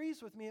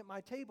disagrees with me at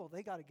my table,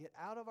 they got to get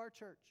out of our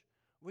church.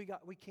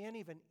 We can't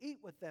even eat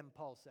with them,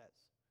 Paul says.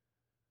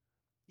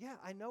 Yeah,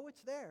 I know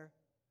it's there.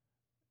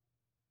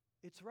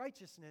 It's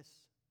righteousness,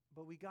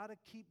 but we got to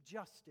keep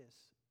justice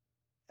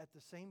at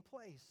the same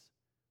place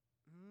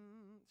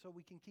so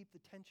we can keep the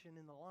tension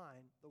in the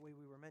line the way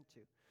we were meant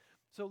to.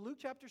 So Luke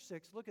chapter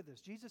 6, look at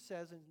this. Jesus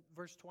says in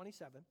verse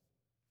 27,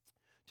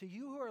 "To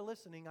you who are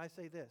listening, I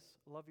say this,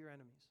 love your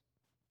enemies."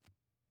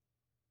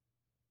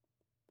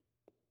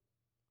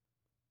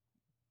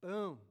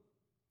 Boom.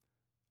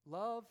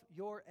 Love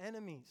your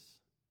enemies.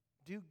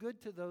 Do good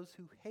to those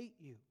who hate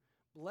you.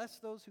 Bless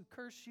those who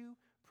curse you.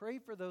 Pray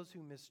for those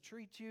who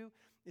mistreat you.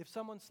 If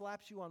someone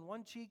slaps you on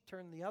one cheek,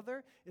 turn the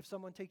other. If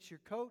someone takes your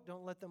coat,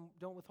 don't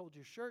withhold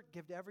your shirt.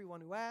 Give to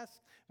everyone who asks.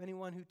 If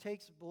anyone who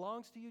takes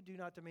belongs to you, do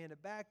not demand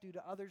it back. Do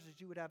to others as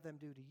you would have them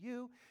do to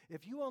you.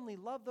 If you only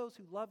love those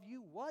who love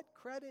you, what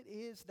credit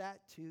is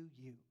that to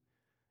you?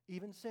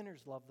 Even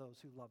sinners love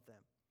those who love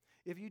them.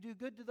 If you do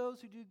good to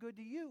those who do good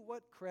to you,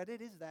 what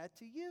credit is that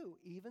to you?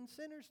 Even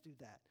sinners do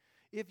that.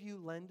 If you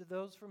lend to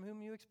those from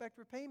whom you expect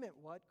repayment,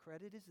 what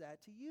credit is that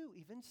to you?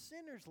 Even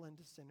sinners lend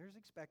to sinners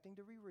expecting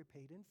to be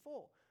repaid in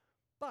full.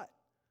 But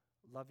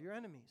love your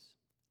enemies.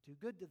 Do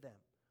good to them.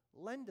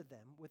 Lend to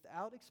them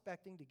without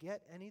expecting to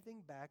get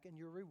anything back, and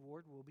your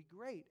reward will be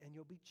great, and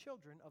you'll be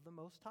children of the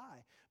Most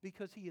High,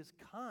 because He is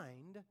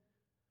kind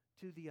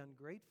to the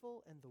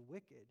ungrateful and the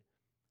wicked.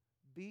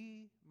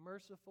 Be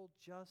merciful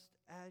just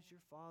as your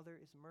Father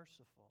is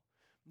merciful.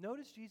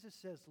 Notice Jesus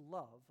says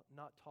love,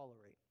 not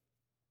tolerate.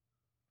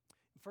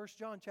 1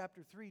 John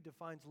chapter 3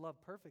 defines love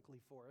perfectly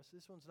for us.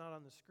 This one's not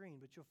on the screen,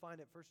 but you'll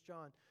find it 1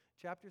 John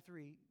chapter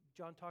 3.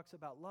 John talks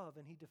about love,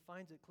 and he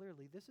defines it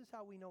clearly. This is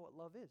how we know what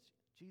love is.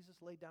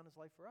 Jesus laid down his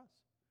life for us.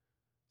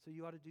 So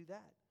you ought to do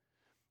that.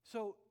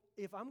 So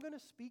if I'm going to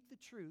speak the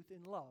truth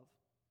in love,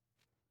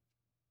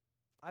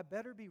 I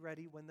better be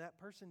ready when that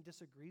person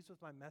disagrees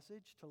with my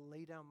message to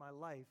lay down my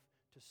life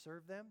to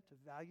serve them, to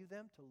value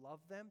them, to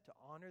love them, to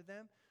honor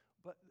them.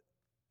 But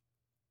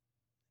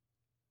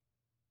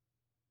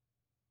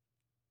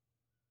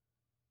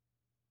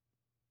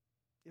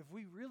if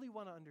we really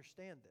want to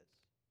understand this,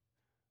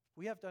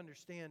 we have to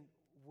understand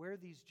where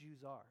these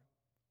Jews are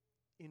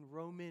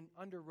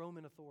under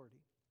Roman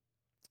authority.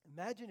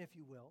 Imagine, if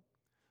you will,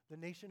 the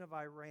nation of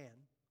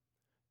Iran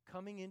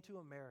coming into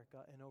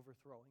America and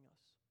overthrowing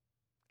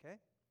us. Okay?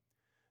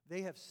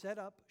 They have set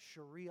up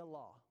Sharia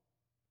law.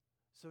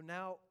 So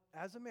now,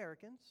 as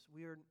Americans,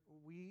 we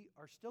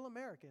are still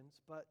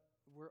Americans, but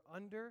we're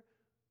under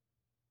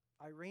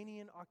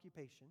Iranian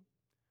occupation,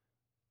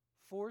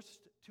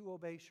 forced to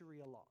obey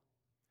Sharia law.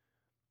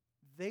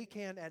 They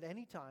can, at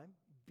any time,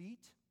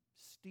 beat,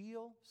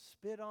 steal,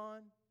 spit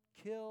on,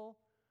 kill,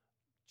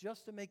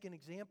 just to make an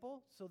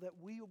example, so that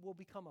we will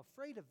become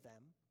afraid of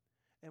them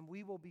and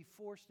we will be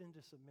forced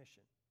into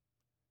submission.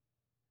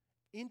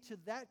 Into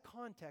that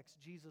context,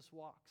 Jesus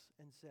walks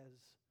and says,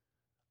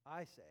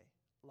 I say,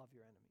 love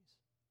your enemies.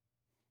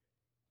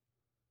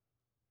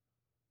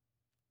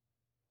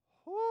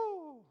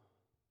 Whoo!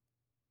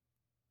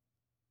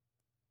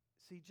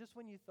 See, just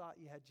when you thought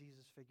you had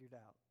Jesus figured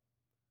out.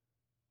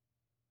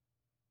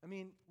 I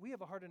mean, we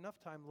have a hard enough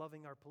time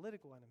loving our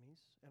political enemies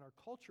and our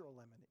cultural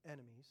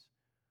enemies.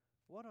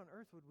 What on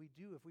earth would we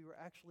do if we were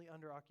actually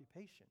under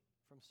occupation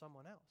from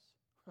someone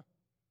else?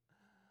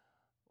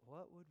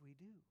 What would we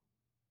do?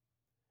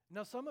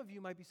 Now, some of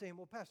you might be saying,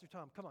 well, Pastor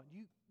Tom, come on,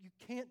 you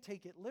can't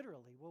take it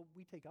literally. Well,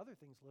 we take other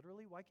things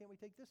literally. Why can't we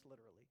take this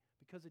literally?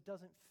 Because it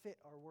doesn't fit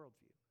our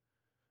worldview.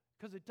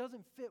 Because it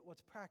doesn't fit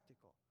what's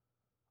practical.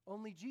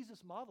 Only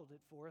Jesus modeled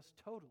it for us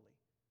totally.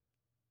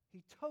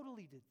 He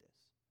totally did this.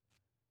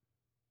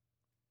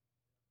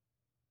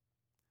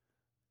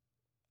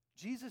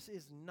 Jesus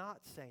is not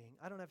saying,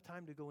 I don't have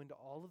time to go into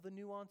all of the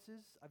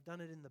nuances. I've done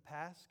it in the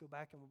past. Go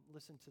back and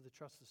listen to the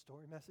Trust the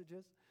Story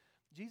messages.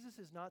 Jesus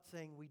is not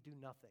saying we do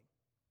nothing.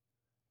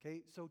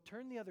 Okay, so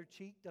turn the other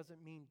cheek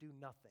doesn't mean do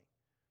nothing.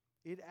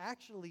 It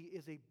actually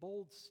is a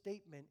bold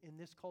statement in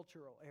this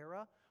cultural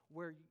era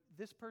where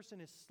this person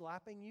is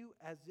slapping you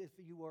as if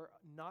you are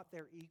not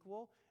their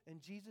equal,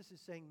 and Jesus is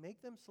saying,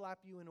 make them slap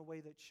you in a way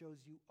that shows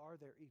you are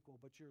their equal,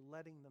 but you're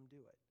letting them do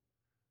it.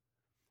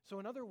 So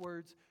in other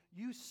words,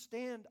 you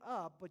stand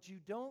up, but you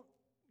don't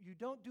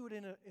do it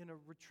in a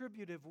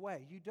retributive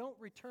way. You don't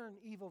return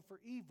evil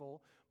for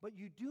evil, but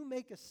you do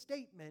make a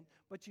statement,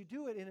 but you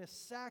do it in a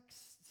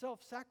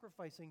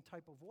self-sacrificing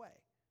type of way.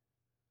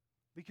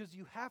 Because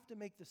you have to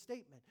make the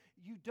statement.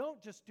 You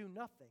don't just do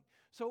nothing.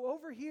 So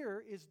over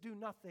here is do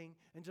nothing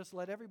and just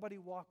let everybody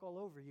walk all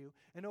over you.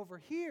 And over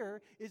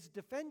here is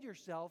defend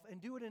yourself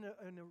and do it in a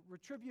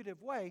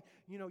retributive way.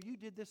 You know, you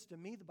did this to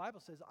me. The Bible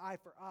says eye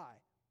for eye.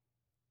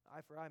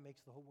 Eye for eye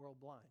makes the whole world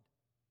blind.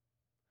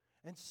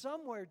 And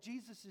somewhere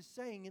Jesus is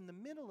saying in the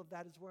middle of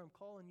that is where I'm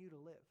calling you to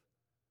live.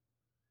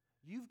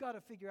 You've got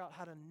to figure out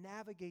how to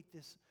navigate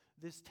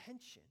this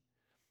tension.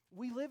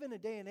 We live in a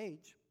day and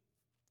age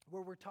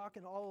where we're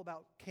talking all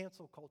about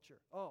cancel culture.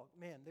 Oh,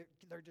 man,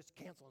 they're just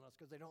canceling us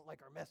because they don't like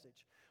our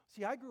message.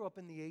 See, I grew up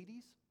in the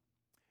 80s,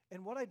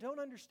 and what I don't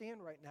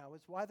understand right now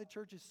is why the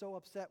church is so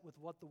upset with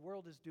what the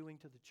world is doing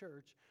to the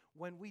church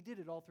when we did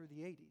it all through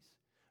the 80s.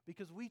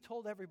 Because we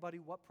told everybody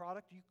what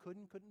product you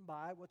couldn't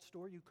buy, what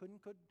store you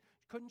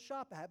couldn't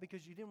shop at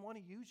because you didn't want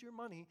to use your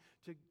money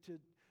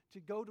to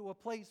go to a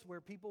place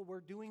where people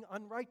were doing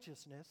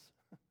unrighteousness.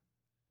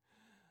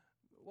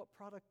 What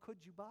product could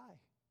you buy?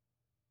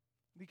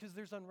 Because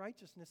there's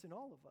unrighteousness in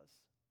all of us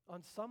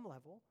on some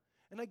level.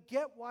 And I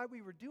get why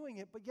we were doing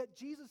it, but yet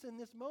Jesus in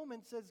this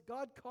moment says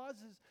God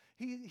causes,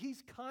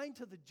 He's kind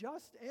to the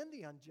just and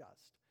the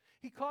unjust.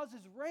 He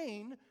causes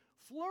rain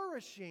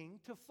flourishing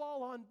to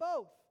fall on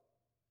both.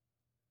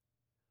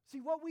 See,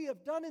 what we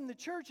have done in the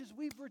church is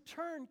we've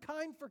returned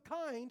kind for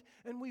kind,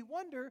 and we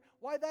wonder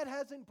why that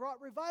hasn't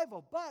brought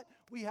revival. But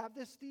we have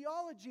this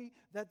theology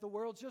that the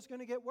world's just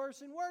going to get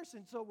worse and worse,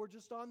 and so we're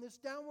just on this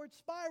downward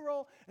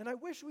spiral, and I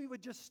wish we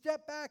would just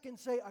step back and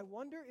say, I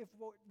wonder if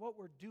what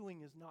we're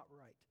doing is not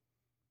right.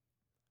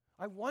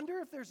 I wonder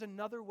if there's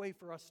another way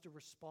for us to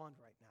respond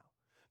right now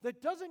that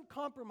doesn't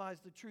compromise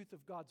the truth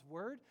of God's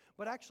word,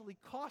 but actually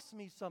costs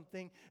me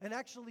something and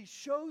actually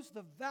shows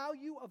the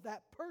value of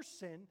that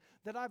person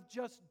that I've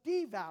just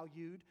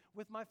devalued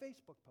with my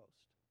Facebook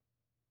post.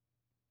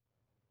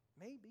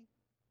 Maybe.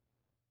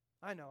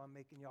 I know I'm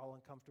making you all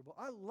uncomfortable.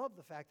 I love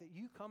the fact that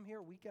you come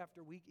here week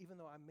after week, even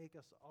though I make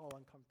us all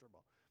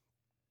uncomfortable.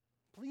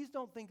 Please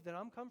don't think that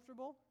I'm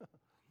comfortable,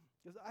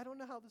 because I don't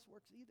know how this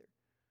works either.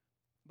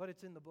 But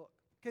it's in the book.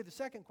 Okay, the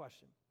second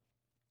question.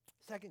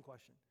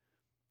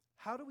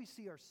 How do we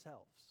see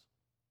ourselves?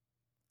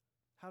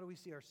 How do we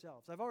see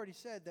ourselves? I've already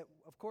said that,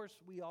 of course,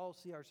 we all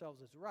see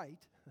ourselves as right.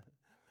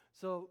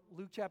 So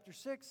Luke chapter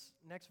 6,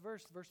 next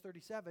verse, verse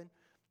 37,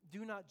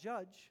 do not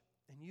judge,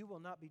 and you will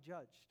not be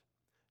judged.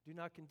 Do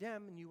not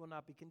condemn, and you will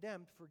not be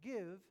condemned.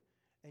 Forgive,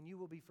 and you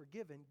will be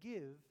forgiven.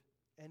 Give,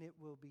 and it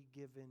will be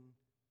given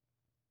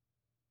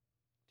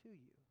to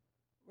you.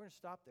 We're going to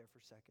stop there for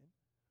a second,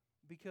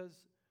 because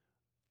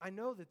I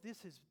know that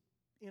this has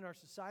in our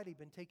society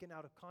been taken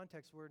out of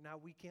context where now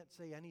we can't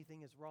say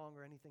anything is wrong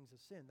or anything's a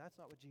sin. That's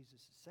not what Jesus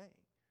is saying.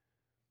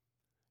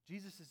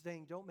 Jesus is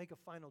saying don't make a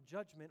final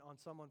judgment on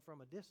someone from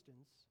a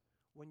distance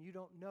when you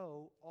don't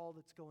know all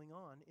that's going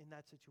on in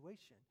that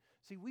situation.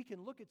 See, we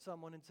can look at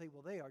someone and say,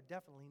 well, they are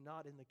definitely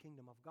not in the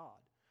kingdom of God.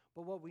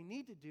 But what we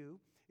need to do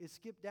is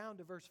skip down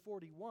to verse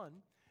 41,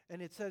 and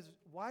it says,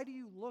 why do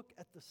you look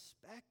at the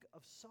speck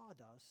of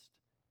sawdust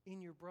in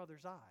your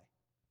brother's eye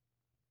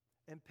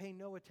and pay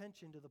no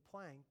attention to the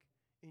plank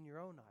in your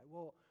own eye?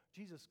 Well,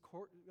 Jesus,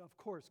 of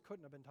course,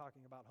 couldn't have been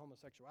talking about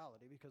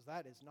homosexuality, because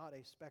that is not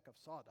a speck of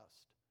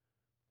sawdust.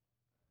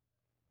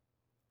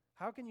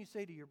 How can you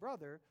say to your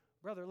brother,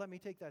 let me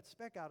take that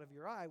speck out of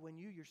your eye, when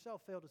you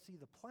yourself fail to see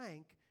the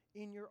plank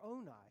in your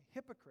own eye?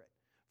 Hypocrite.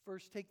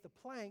 First take the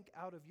plank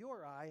out of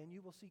your eye, and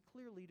you will see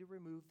clearly to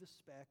remove the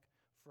speck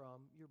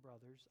from your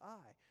brother's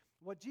eye.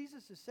 What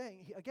Jesus is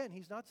saying, again,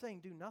 he's not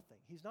saying do nothing.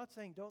 He's not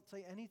saying don't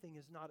say anything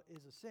is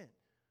a sin.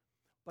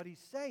 But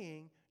he's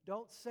saying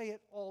don't say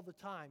it all the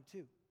time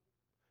too.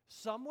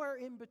 Somewhere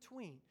in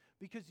between,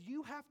 because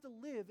you have to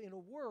live in a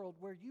world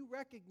where you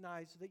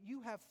recognize that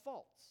you have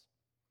faults.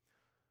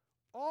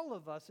 All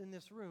of us in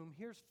this room,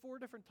 here's 4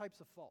 different types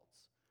of faults.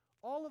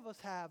 All of us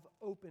have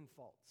open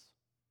faults.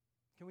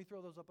 Can we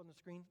throw those up on the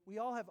screen? We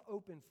all have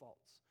open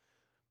faults.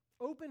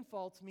 Open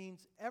faults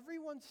means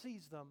everyone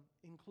sees them,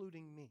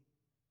 including me.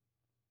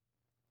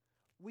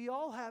 we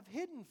all have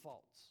hidden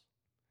faults.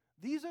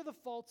 These are the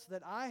faults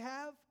that I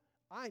have.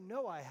 I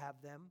know I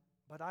have them,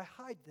 but I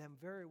hide them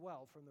very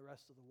well from the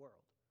rest of the world.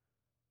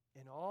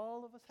 And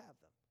all of us have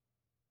them.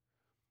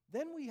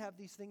 Then we have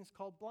these things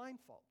called blind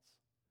faults.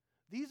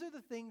 These are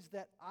the things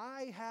that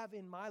I have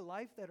in my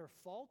life that are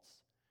faults,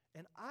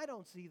 and I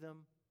don't see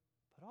them,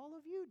 but all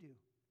of you do.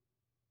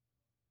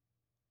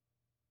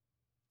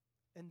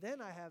 And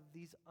then I have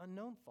these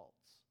unknown faults.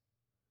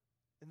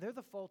 And they're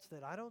the faults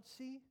that I don't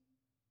see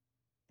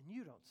and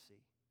you don't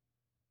see,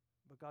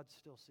 but God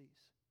still sees.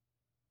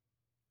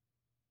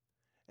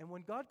 And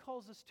when God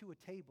calls us to a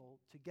table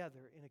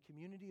together in a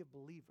community of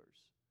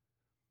believers,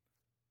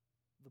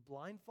 the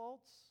blind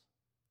faults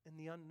and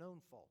the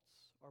unknown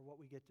faults are what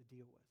we get to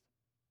deal with.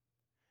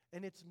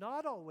 And it's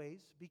not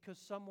always because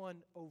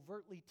someone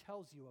overtly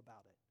tells you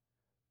about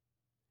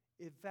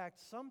it. In fact,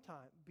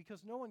 sometimes,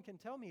 because no one can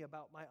tell me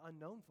about my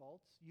unknown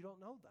faults, you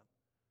don't know them.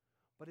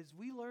 But as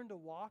we learn to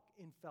walk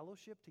in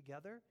fellowship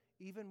together,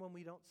 even when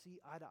we don't see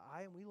eye to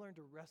eye, and we learn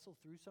to wrestle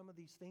through some of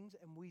these things,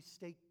 and we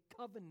stay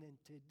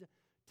covenanted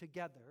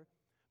together,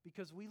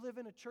 because we live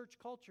in a church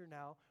culture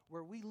now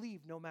where we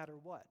leave no matter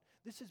what.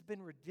 This has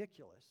been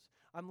ridiculous.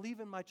 I'm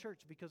leaving my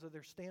church because of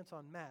their stance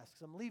on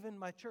masks. I'm leaving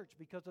my church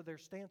because of their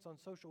stance on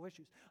social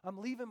issues. I'm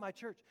leaving my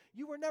church.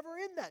 You were never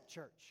in that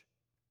church.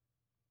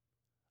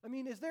 I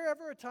mean, is there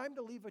ever a time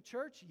to leave a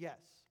church? Yes.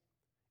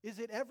 Is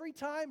it every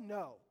time?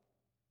 No.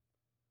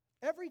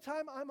 Every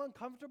time I'm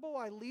uncomfortable,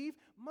 I leave.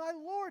 My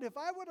Lord, if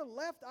I would have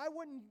left, I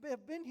wouldn't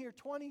have been here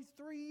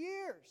 23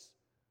 years.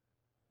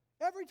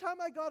 Every time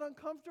I got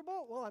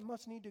uncomfortable, well, I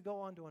must need to go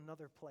on to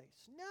another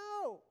place.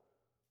 No.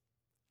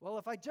 Well,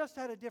 if I just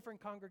had a different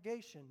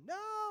congregation.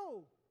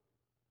 No.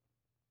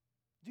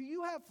 Do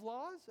you have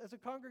flaws as a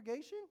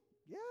congregation?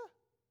 Yeah.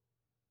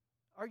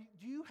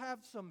 Do you have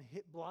some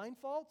blind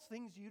faults,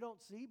 things you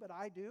don't see, but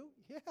I do?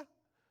 Yeah.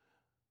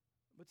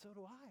 But so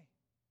do I.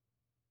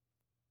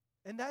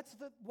 And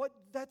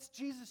that's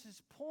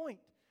Jesus' point.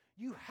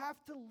 You have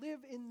to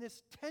live in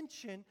this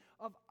tension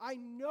of, I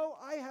know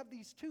I have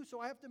these too, so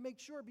I have to make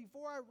sure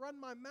before I run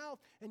my mouth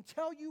and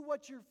tell you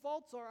what your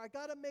faults are, I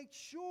got to make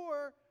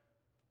sure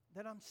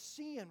that I'm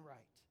seeing right.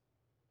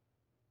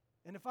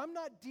 And if I'm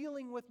not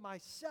dealing with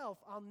myself,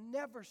 I'll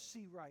never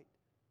see right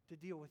to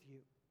deal with you.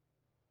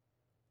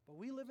 But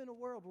we live in a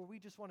world where we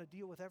just want to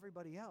deal with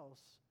everybody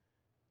else,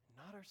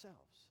 not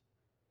ourselves.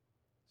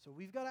 So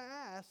we've got to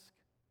ask,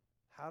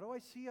 how do I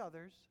see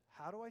others?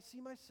 How do I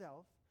see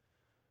myself?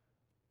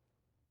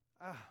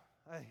 I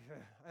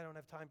don't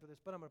have time for this,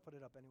 but I'm going to put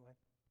it up anyway.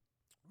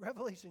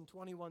 Revelation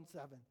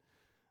 21:7.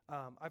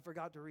 I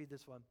forgot to read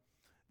this one.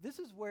 This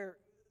is where,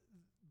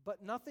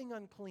 but nothing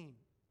unclean.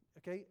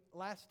 Okay?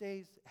 Last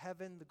days,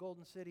 heaven, the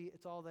golden city,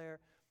 it's all there.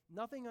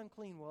 Nothing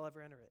unclean will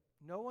ever enter it.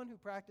 No one who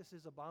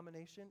practices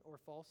abomination or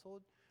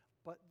falsehood,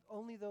 but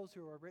only those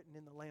who are written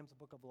in the Lamb's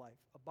book of life.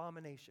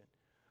 Abomination.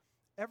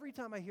 Every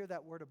time I hear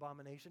that word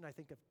abomination, I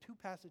think of two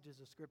passages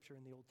of Scripture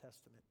in the Old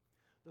Testament.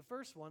 The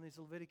first one is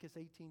Leviticus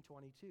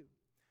 18:22.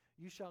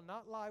 You shall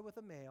not lie with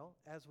a male,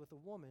 as with a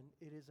woman,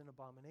 it is an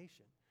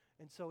abomination.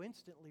 And so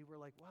instantly we're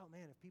like, wow,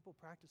 man, if people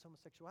practice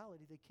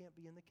homosexuality, they can't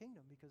be in the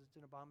kingdom because it's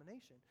an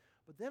abomination.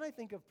 But then I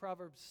think of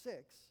Proverbs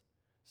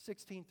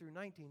 6:16 through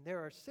 19.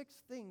 There are 6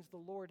 things the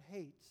Lord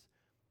hates,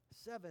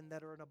 7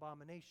 that are an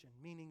abomination,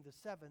 meaning the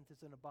 7th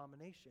is an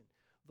abomination.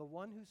 The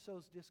one who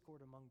sows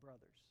discord among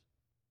brothers.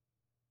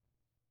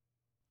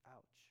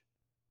 Ouch.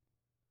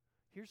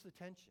 Here's the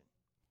tension.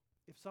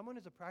 If someone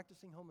is a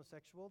practicing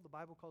homosexual, the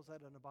Bible calls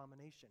that an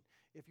abomination.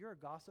 If you're a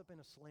gossip and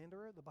a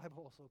slanderer, the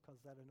Bible also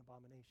calls that an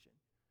abomination.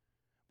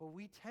 But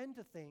we tend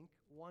to think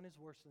one is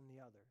worse than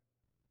the other.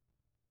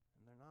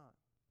 And they're not.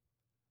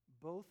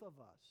 Both of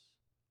us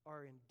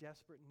are in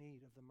desperate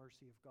need of the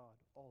mercy of God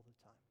all the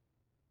time.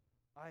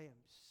 I am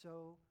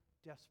so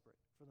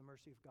desperate for the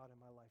mercy of God in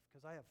my life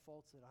because I have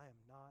faults that I am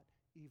not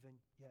even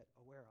yet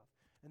aware of.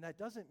 And that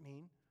doesn't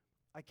mean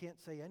I can't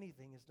say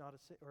anything is not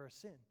a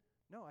sin.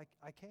 No,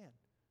 I can.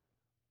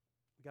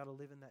 We got to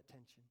live in that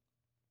tension.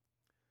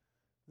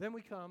 Then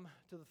we come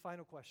to the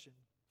final question.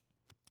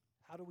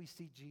 How do we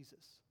see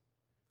Jesus?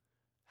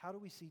 How do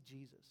we see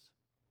Jesus?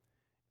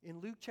 In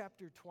Luke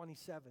chapter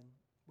 27,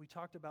 we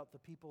talked about the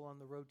people on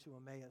the road to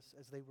Emmaus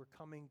as they were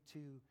coming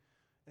to,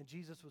 and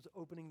Jesus was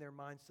opening their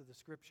minds to the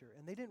Scripture.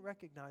 And they didn't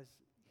recognize,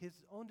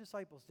 his own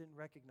disciples didn't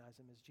recognize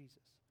him as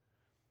Jesus.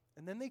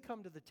 And then they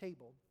come to the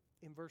table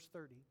in verse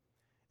 30.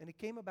 And it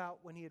came about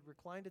when he had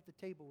reclined at the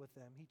table with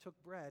them, he took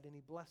bread and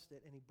he blessed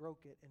it and he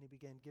broke it and he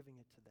began giving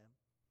it to them.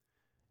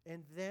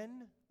 And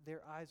then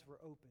their eyes were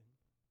open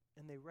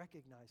and they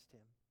recognized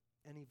him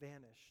and he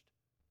vanished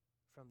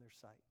from their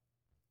sight.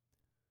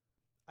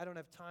 I don't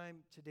have time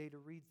today to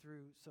read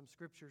through some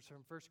scriptures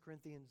from 1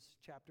 Corinthians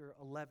chapter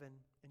 11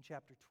 and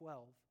chapter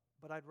 12,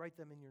 but I'd write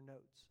them in your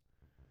notes.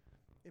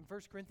 In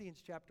 1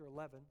 Corinthians chapter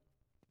 11,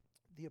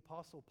 the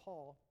Apostle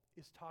Paul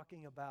is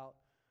talking about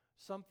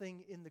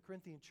something in the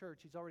Corinthian church.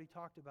 He's already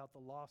talked about the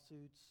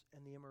lawsuits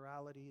and the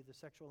immorality, the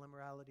sexual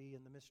immorality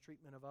and the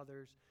mistreatment of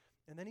others.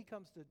 And then he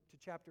comes to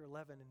chapter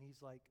 11 and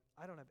he's like,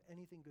 I don't have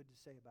anything good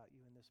to say about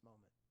you in this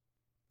moment.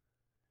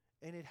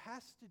 And it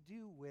has to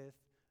do with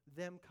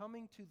them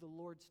coming to the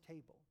Lord's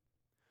table.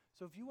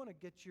 So if you want to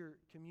get your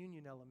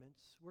communion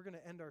elements, we're going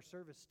to end our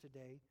service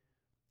today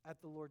at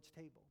the Lord's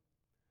table.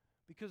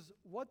 Because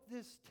what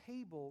this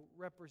table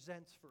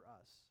represents for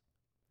us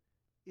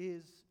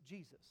is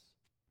Jesus.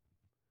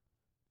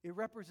 It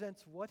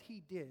represents what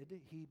he did.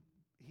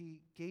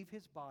 He gave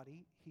his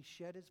body. He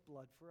shed his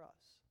blood for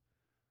us.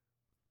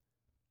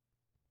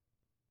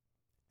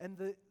 And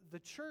the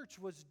church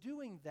was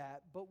doing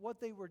that, but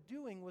what they were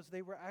doing was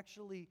they were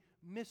actually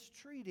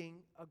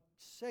mistreating a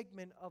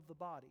segment of the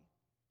body.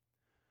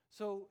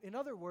 So, in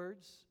other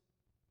words,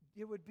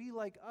 it would be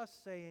like us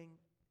saying,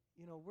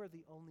 we're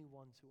the only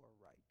ones who are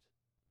right.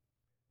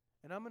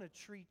 And I'm going to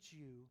treat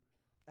you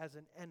as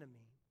an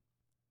enemy.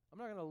 I'm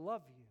not going to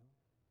love you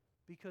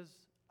because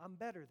I'm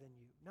better than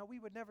you. Now, we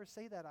would never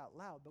say that out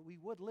loud, but we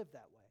would live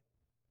that way.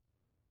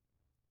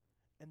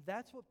 And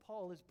that's what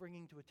Paul is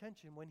bringing to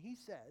attention when he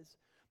says,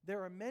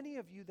 there are many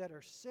of you that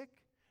are sick,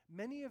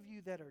 many of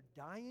you that are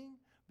dying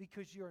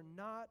because you're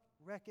not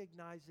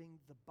recognizing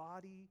the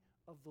body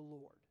of the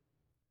Lord.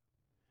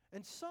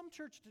 And some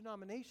church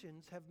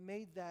denominations have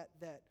made that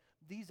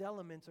these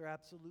elements are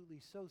absolutely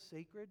so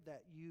sacred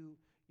that you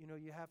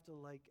have to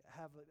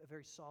have a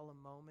very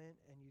solemn moment,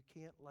 and you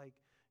can't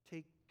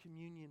take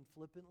communion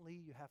flippantly.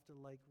 You have to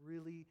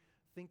really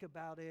think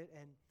about it.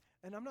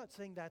 And I'm not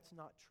saying that's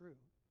not true.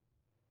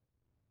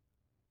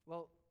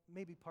 Well,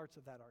 maybe parts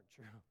of that aren't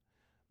true.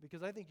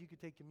 Because I think you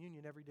could take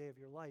communion every day of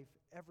your life,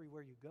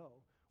 everywhere you go,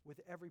 with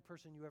every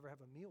person you ever have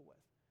a meal with.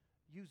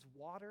 Use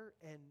water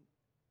and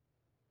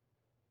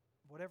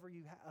whatever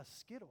you have, a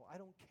Skittle, I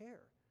don't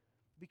care.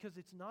 Because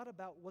it's not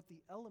about what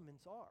the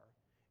elements are.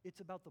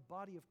 It's about the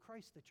body of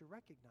Christ that you're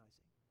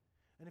recognizing.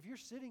 And if you're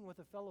sitting with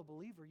a fellow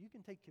believer, you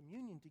can take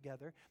communion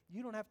together.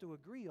 You don't have to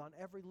agree on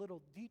every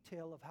little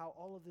detail of how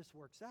all of this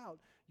works out.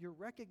 You're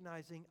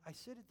recognizing, I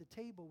sit at the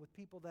table with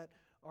people that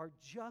are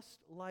just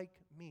like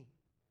me.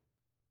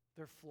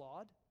 They're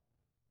flawed.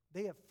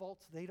 They have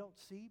faults they don't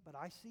see, but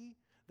I see.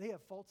 They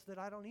have faults that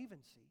I don't even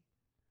see,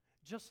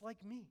 just like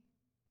me.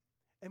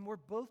 And we're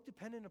both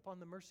dependent upon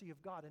the mercy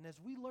of God. And as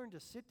we learn to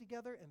sit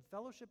together and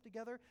fellowship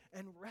together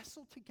and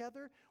wrestle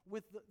together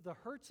with the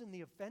hurts and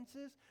the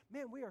offenses,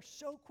 man, we are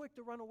so quick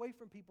to run away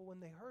from people when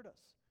they hurt us.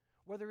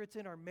 Whether it's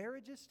in our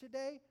marriages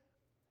today,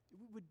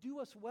 it would do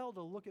us well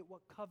to look at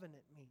what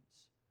covenant means.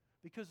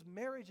 Because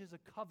marriage is a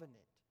covenant.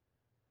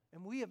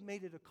 And we have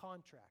made it a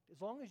contract.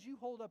 As long as you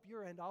hold up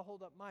your end, I'll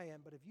hold up my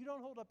end. But if you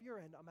don't hold up your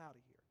end, I'm out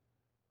of here.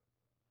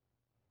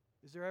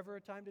 Is there ever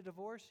a time to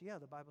divorce? Yeah,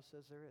 the Bible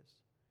says there is.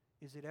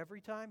 Is it every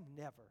time?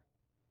 Never.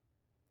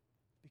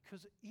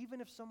 Because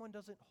even if someone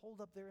doesn't hold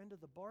up their end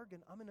of the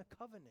bargain, I'm in a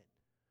covenant,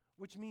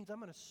 which means I'm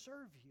going to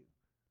serve you.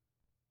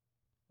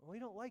 Well, we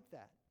don't like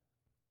that.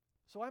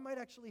 So I might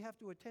actually have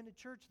to attend a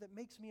church that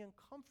makes me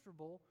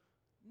uncomfortable,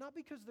 not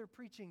because they're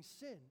preaching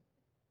sin,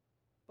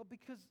 but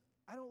because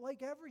I don't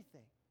like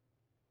everything.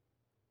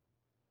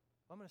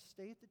 I'm going to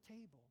stay at the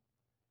table,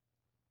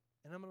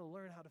 and I'm going to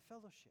learn how to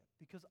fellowship,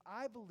 because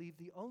I believe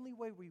the only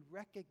way we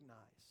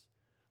recognize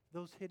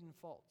those hidden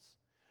faults.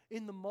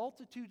 In the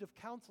multitude of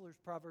counselors,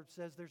 Proverbs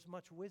says, there's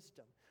much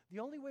wisdom. The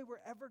only way we're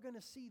ever going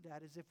to see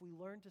that is if we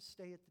learn to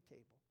stay at the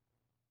table.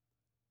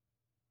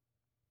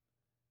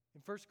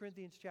 In 1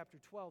 Corinthians chapter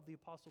 12, the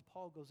Apostle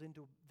Paul goes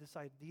into this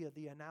idea,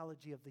 the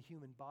analogy of the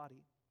human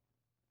body.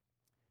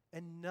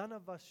 And none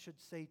of us should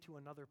say to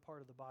another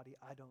part of the body,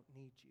 I don't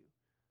need you.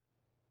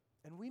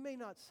 And we may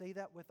not say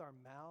that with our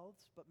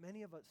mouths, but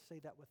many of us say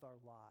that with our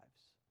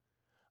lives.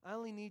 I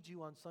only need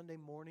you on Sunday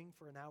morning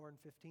for an hour and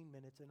 15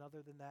 minutes, and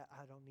other than that,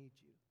 I don't need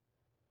you.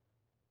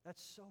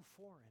 That's so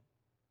foreign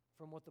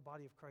from what the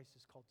body of Christ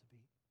is called to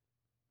be.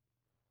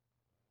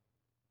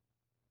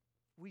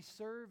 We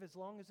serve as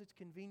long as it's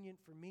convenient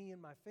for me and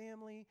my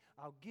family.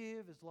 I'll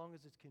give as long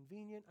as it's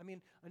convenient. I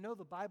mean, I know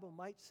the Bible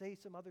might say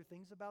some other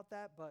things about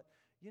that, but,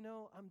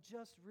 I'm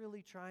just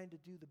really trying to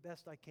do the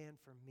best I can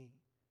for me.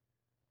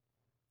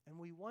 And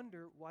we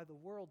wonder why the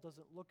world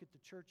doesn't look at the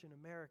church in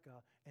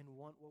America and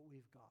want what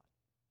we've got.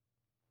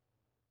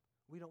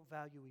 We don't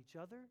value each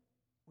other.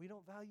 We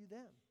don't value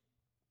them.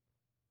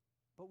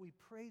 But we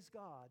praise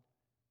God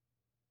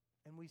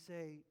and we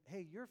say,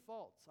 hey, your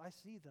faults, I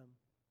see them,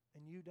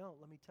 and you don't.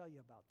 Let me tell you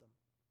about them.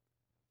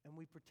 And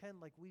we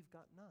pretend like we've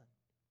got none.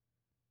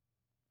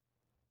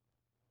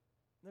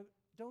 Now,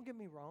 don't get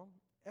me wrong.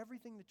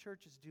 Everything the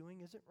church is doing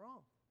isn't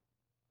wrong.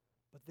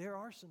 But there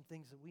are some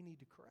things that we need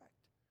to correct.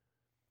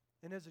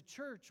 And as a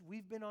church,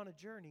 we've been on a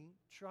journey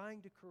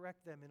trying to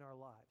correct them in our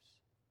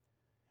lives.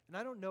 And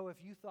I don't know if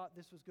you thought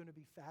this was going to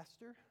be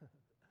faster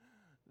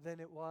than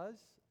it was.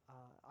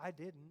 I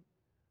didn't.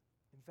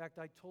 In fact,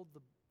 I told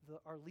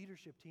our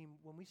leadership team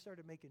when we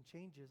started making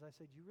changes, I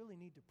said, you really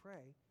need to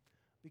pray,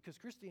 because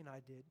Christy and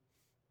I did,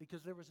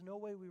 Because there was no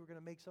way we were going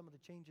to make some of the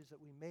changes that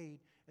we made,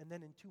 and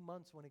then in 2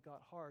 months when it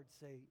got hard,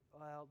 say,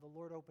 well, the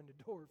Lord opened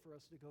a door for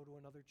us to go to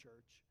another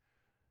church.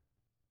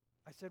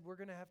 I said, we're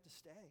going to have to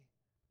stay,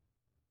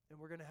 and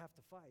we're going to have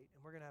to fight,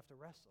 and we're going to have to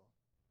wrestle.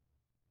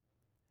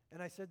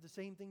 And I said the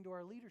same thing to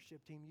our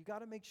leadership team. You got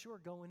to make sure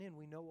going in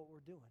we know what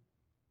we're doing,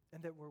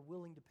 and that we're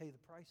willing to pay the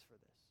price for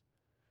this.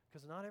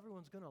 Because not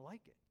everyone's going to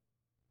like it.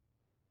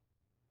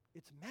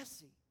 It's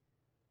messy.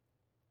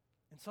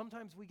 And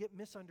sometimes we get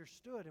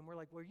misunderstood, and we're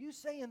like, well, are you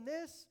saying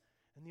this?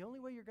 And the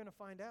only way you're going to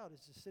find out is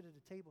to sit at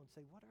a table and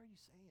say, what are you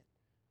saying?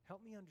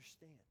 Help me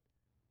understand.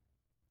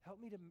 Help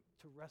me to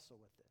wrestle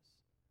with this.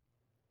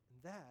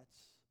 And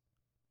that's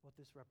what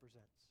this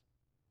represents.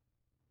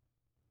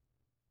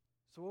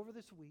 So over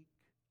this week,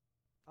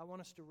 I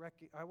want us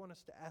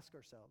to ask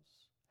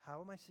ourselves, how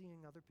am I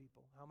seeing other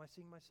people? How am I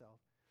seeing myself?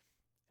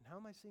 And how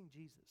am I seeing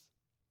Jesus?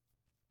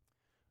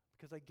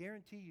 Because I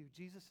guarantee you,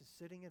 Jesus is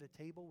sitting at a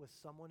table with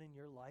someone in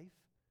your life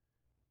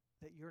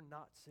that you're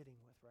not sitting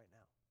with right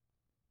now.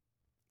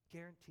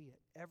 Guarantee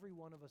it. Every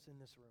one of us in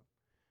this room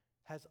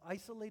has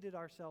isolated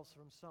ourselves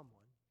from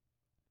someone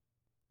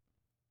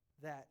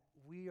that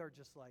we are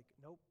just like,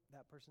 nope,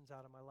 that person's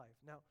out of my life.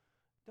 Now,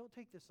 don't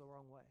take this the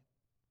wrong way.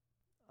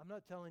 I'm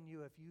not telling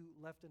you if you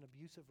left an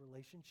abusive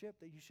relationship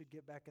that you should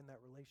get back in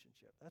that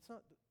relationship. That's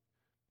not,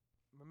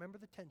 remember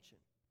the tension.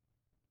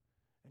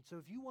 And so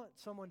if you want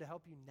someone to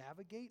help you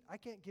navigate, I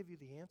can't give you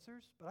the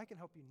answers, but I can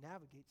help you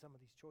navigate some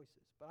of these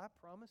choices. But I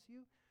promise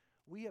you,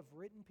 we have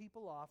written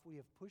people off, we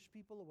have pushed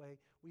people away,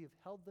 we have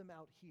held them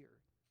out here.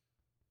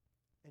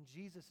 And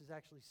Jesus is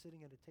actually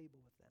sitting at a table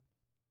with them.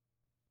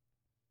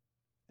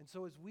 And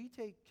so as we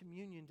take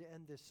communion to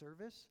end this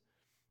service,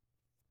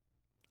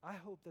 I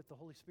hope that the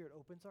Holy Spirit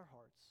opens our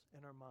hearts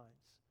and our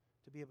minds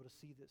to be able to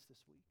see this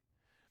week.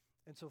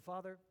 And so,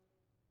 Father,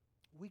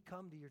 we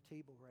come to your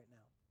table right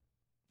now.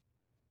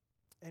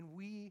 And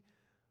we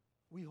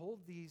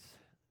hold these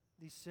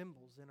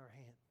symbols in our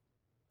hand.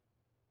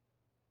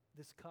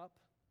 This cup,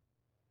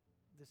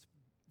 this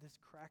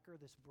cracker,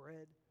 this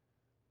bread.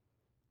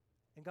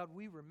 And God,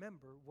 we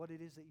remember what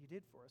it is that you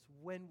did for us.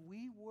 When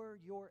we were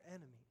your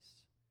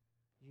enemies,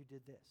 you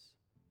did this.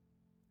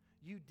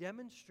 You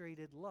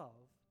demonstrated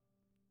love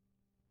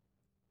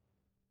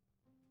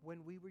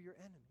when we were your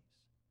enemies.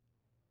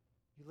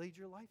 You laid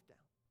your life down.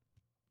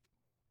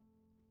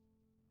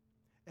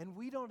 And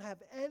we don't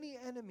have any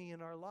enemy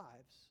in our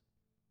lives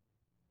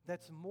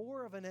that's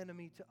more of an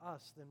enemy to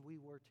us than we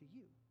were to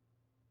you.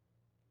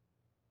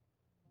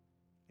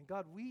 And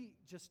God, we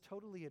just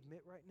totally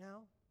admit right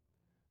now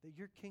that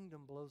your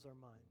kingdom blows our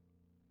mind.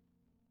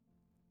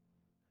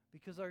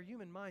 Because our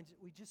human minds,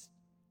 we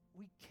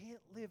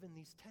can't live in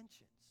these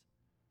tensions.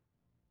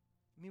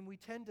 I mean, we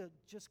tend to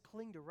just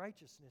cling to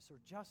righteousness or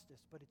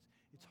justice, but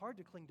it's hard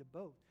to cling to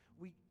both.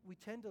 We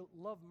tend to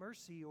love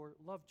mercy or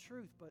love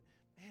truth, but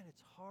man,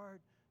 it's hard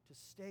to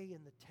stay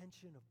in the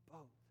tension of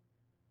both.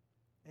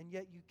 And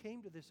yet you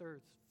came to this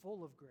earth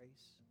full of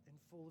grace and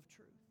full of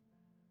truth.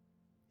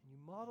 And you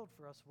modeled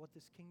for us what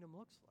this kingdom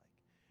looks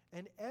like.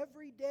 And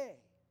every day,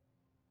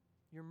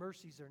 your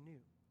mercies are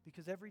new,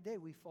 because every day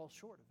we fall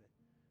short of it.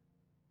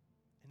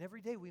 And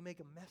every day we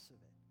make a mess of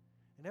it.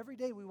 And every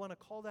day we want to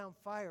call down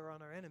fire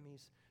on our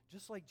enemies,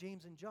 just like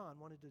James and John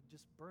wanted to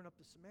just burn up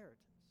the Samaritans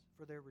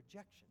for their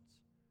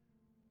rejections.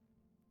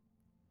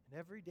 And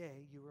every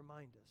day you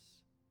remind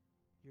us,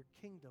 your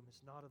kingdom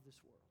is not of this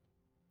world.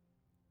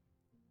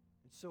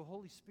 And so,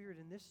 Holy Spirit,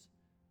 in this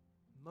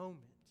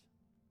moment,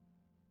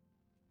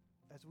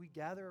 as we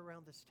gather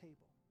around this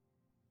table,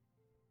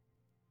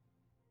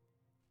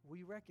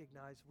 we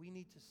recognize we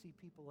need to see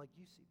people like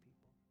you see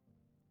people.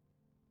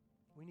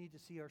 We need to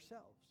see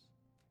ourselves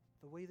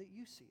the way that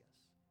you see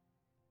us.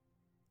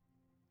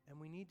 And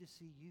we need to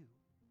see you,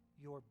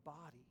 your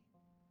body.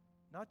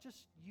 Not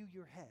just you,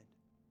 your head,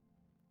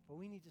 but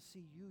we need to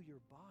see you,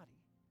 your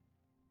body,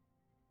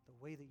 the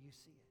way that you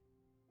see it.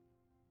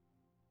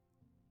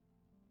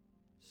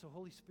 So,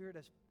 Holy Spirit,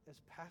 as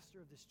pastor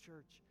of this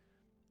church,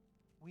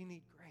 we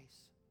need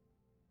grace.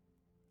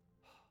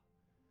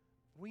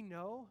 We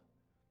know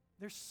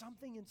there's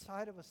something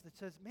inside of us that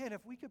says, man,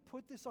 if we could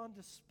put this on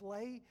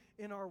display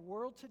in our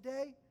world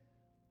today,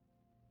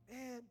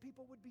 man,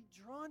 people would be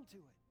drawn to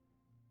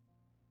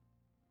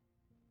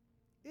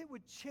it. It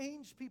would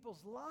change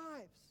people's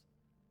lives.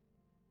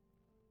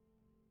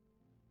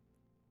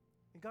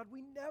 And God,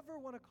 we never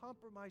want to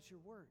compromise your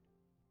word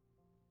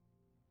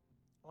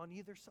on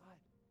either side.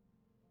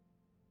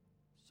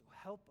 So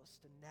help us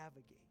to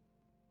navigate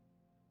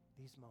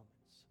these moments.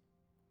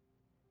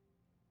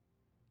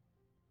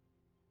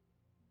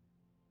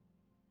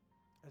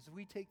 As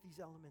we take these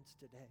elements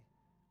today,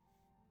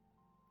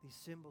 these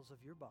symbols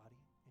of your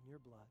body and your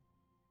blood,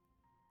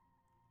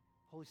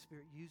 Holy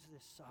Spirit, use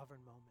this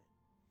sovereign moment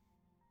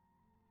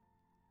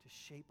to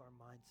shape our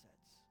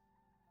mindsets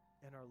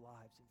and our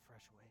lives in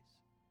fresh ways.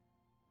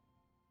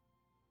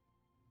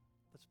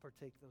 Let's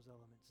partake those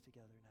elements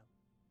together now.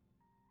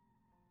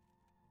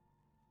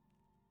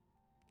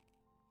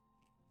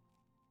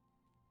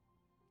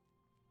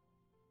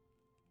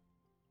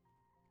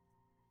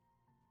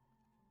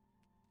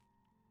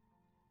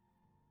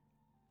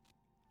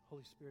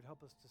 Holy Spirit,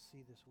 help us to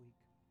see this week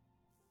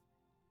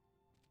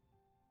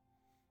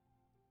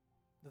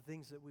the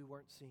things that we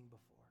weren't seeing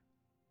before.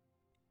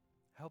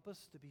 Help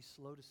us to be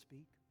slow to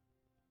speak,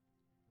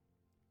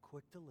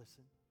 quick to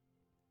listen,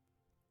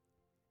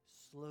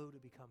 slow to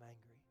become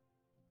angry,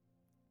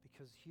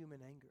 because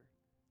human anger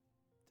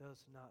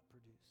does not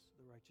produce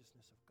the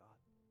righteousness of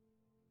God.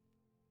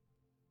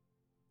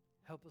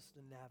 Help us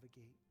to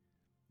navigate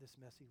this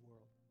messy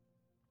world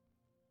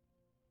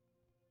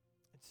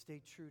and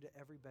stay true to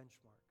every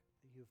benchmark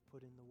that you have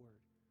put in the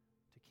Word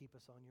to keep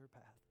us on your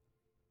path.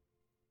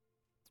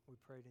 We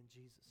pray it in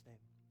Jesus'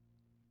 name.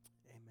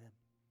 Amen.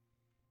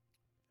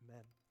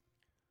 Amen.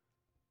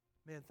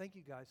 Man, thank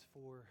you guys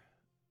for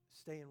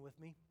staying with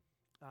me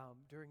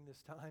during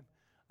this time.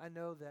 I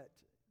know that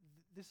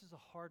this is a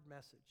hard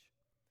message,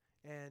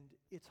 and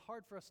it's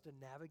hard for us to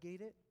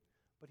navigate it,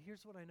 but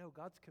here's what I know.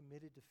 God's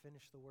committed to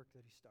finish the work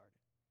that He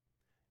started.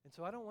 And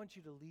so I don't want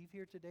you to leave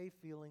here today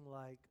feeling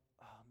like,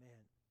 oh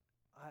man,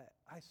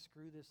 I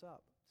screw this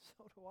up.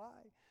 So do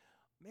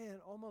I. Man,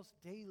 almost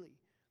daily.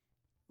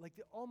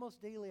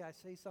 Almost daily I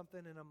say something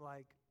and I'm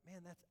like,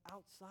 man, that's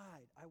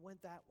outside. I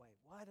went that way.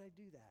 Why did I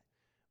do that?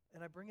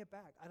 And I bring it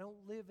back. I don't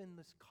live in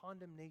this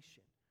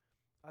condemnation.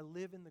 I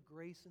live in the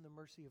grace and the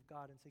mercy of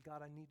God and say,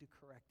 God, I need to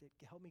correct it.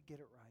 Help me get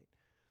it right.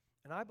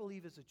 And I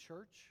believe as a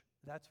church,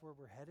 that's where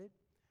we're headed.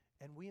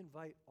 And we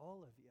invite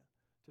all of you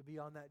to be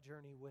on that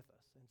journey with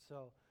us. And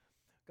so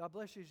God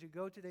bless you as you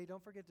go today.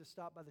 Don't forget to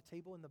stop by the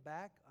table in the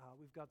back.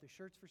 We've got the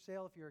shirts for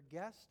sale if you're a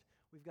guest.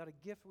 We've got a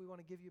gift we want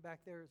to give you back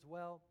there as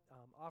well.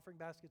 Offering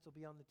baskets will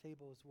be on the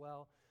table as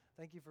well.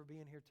 Thank you for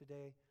being here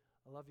today.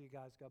 I love you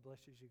guys. God bless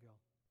you as you go.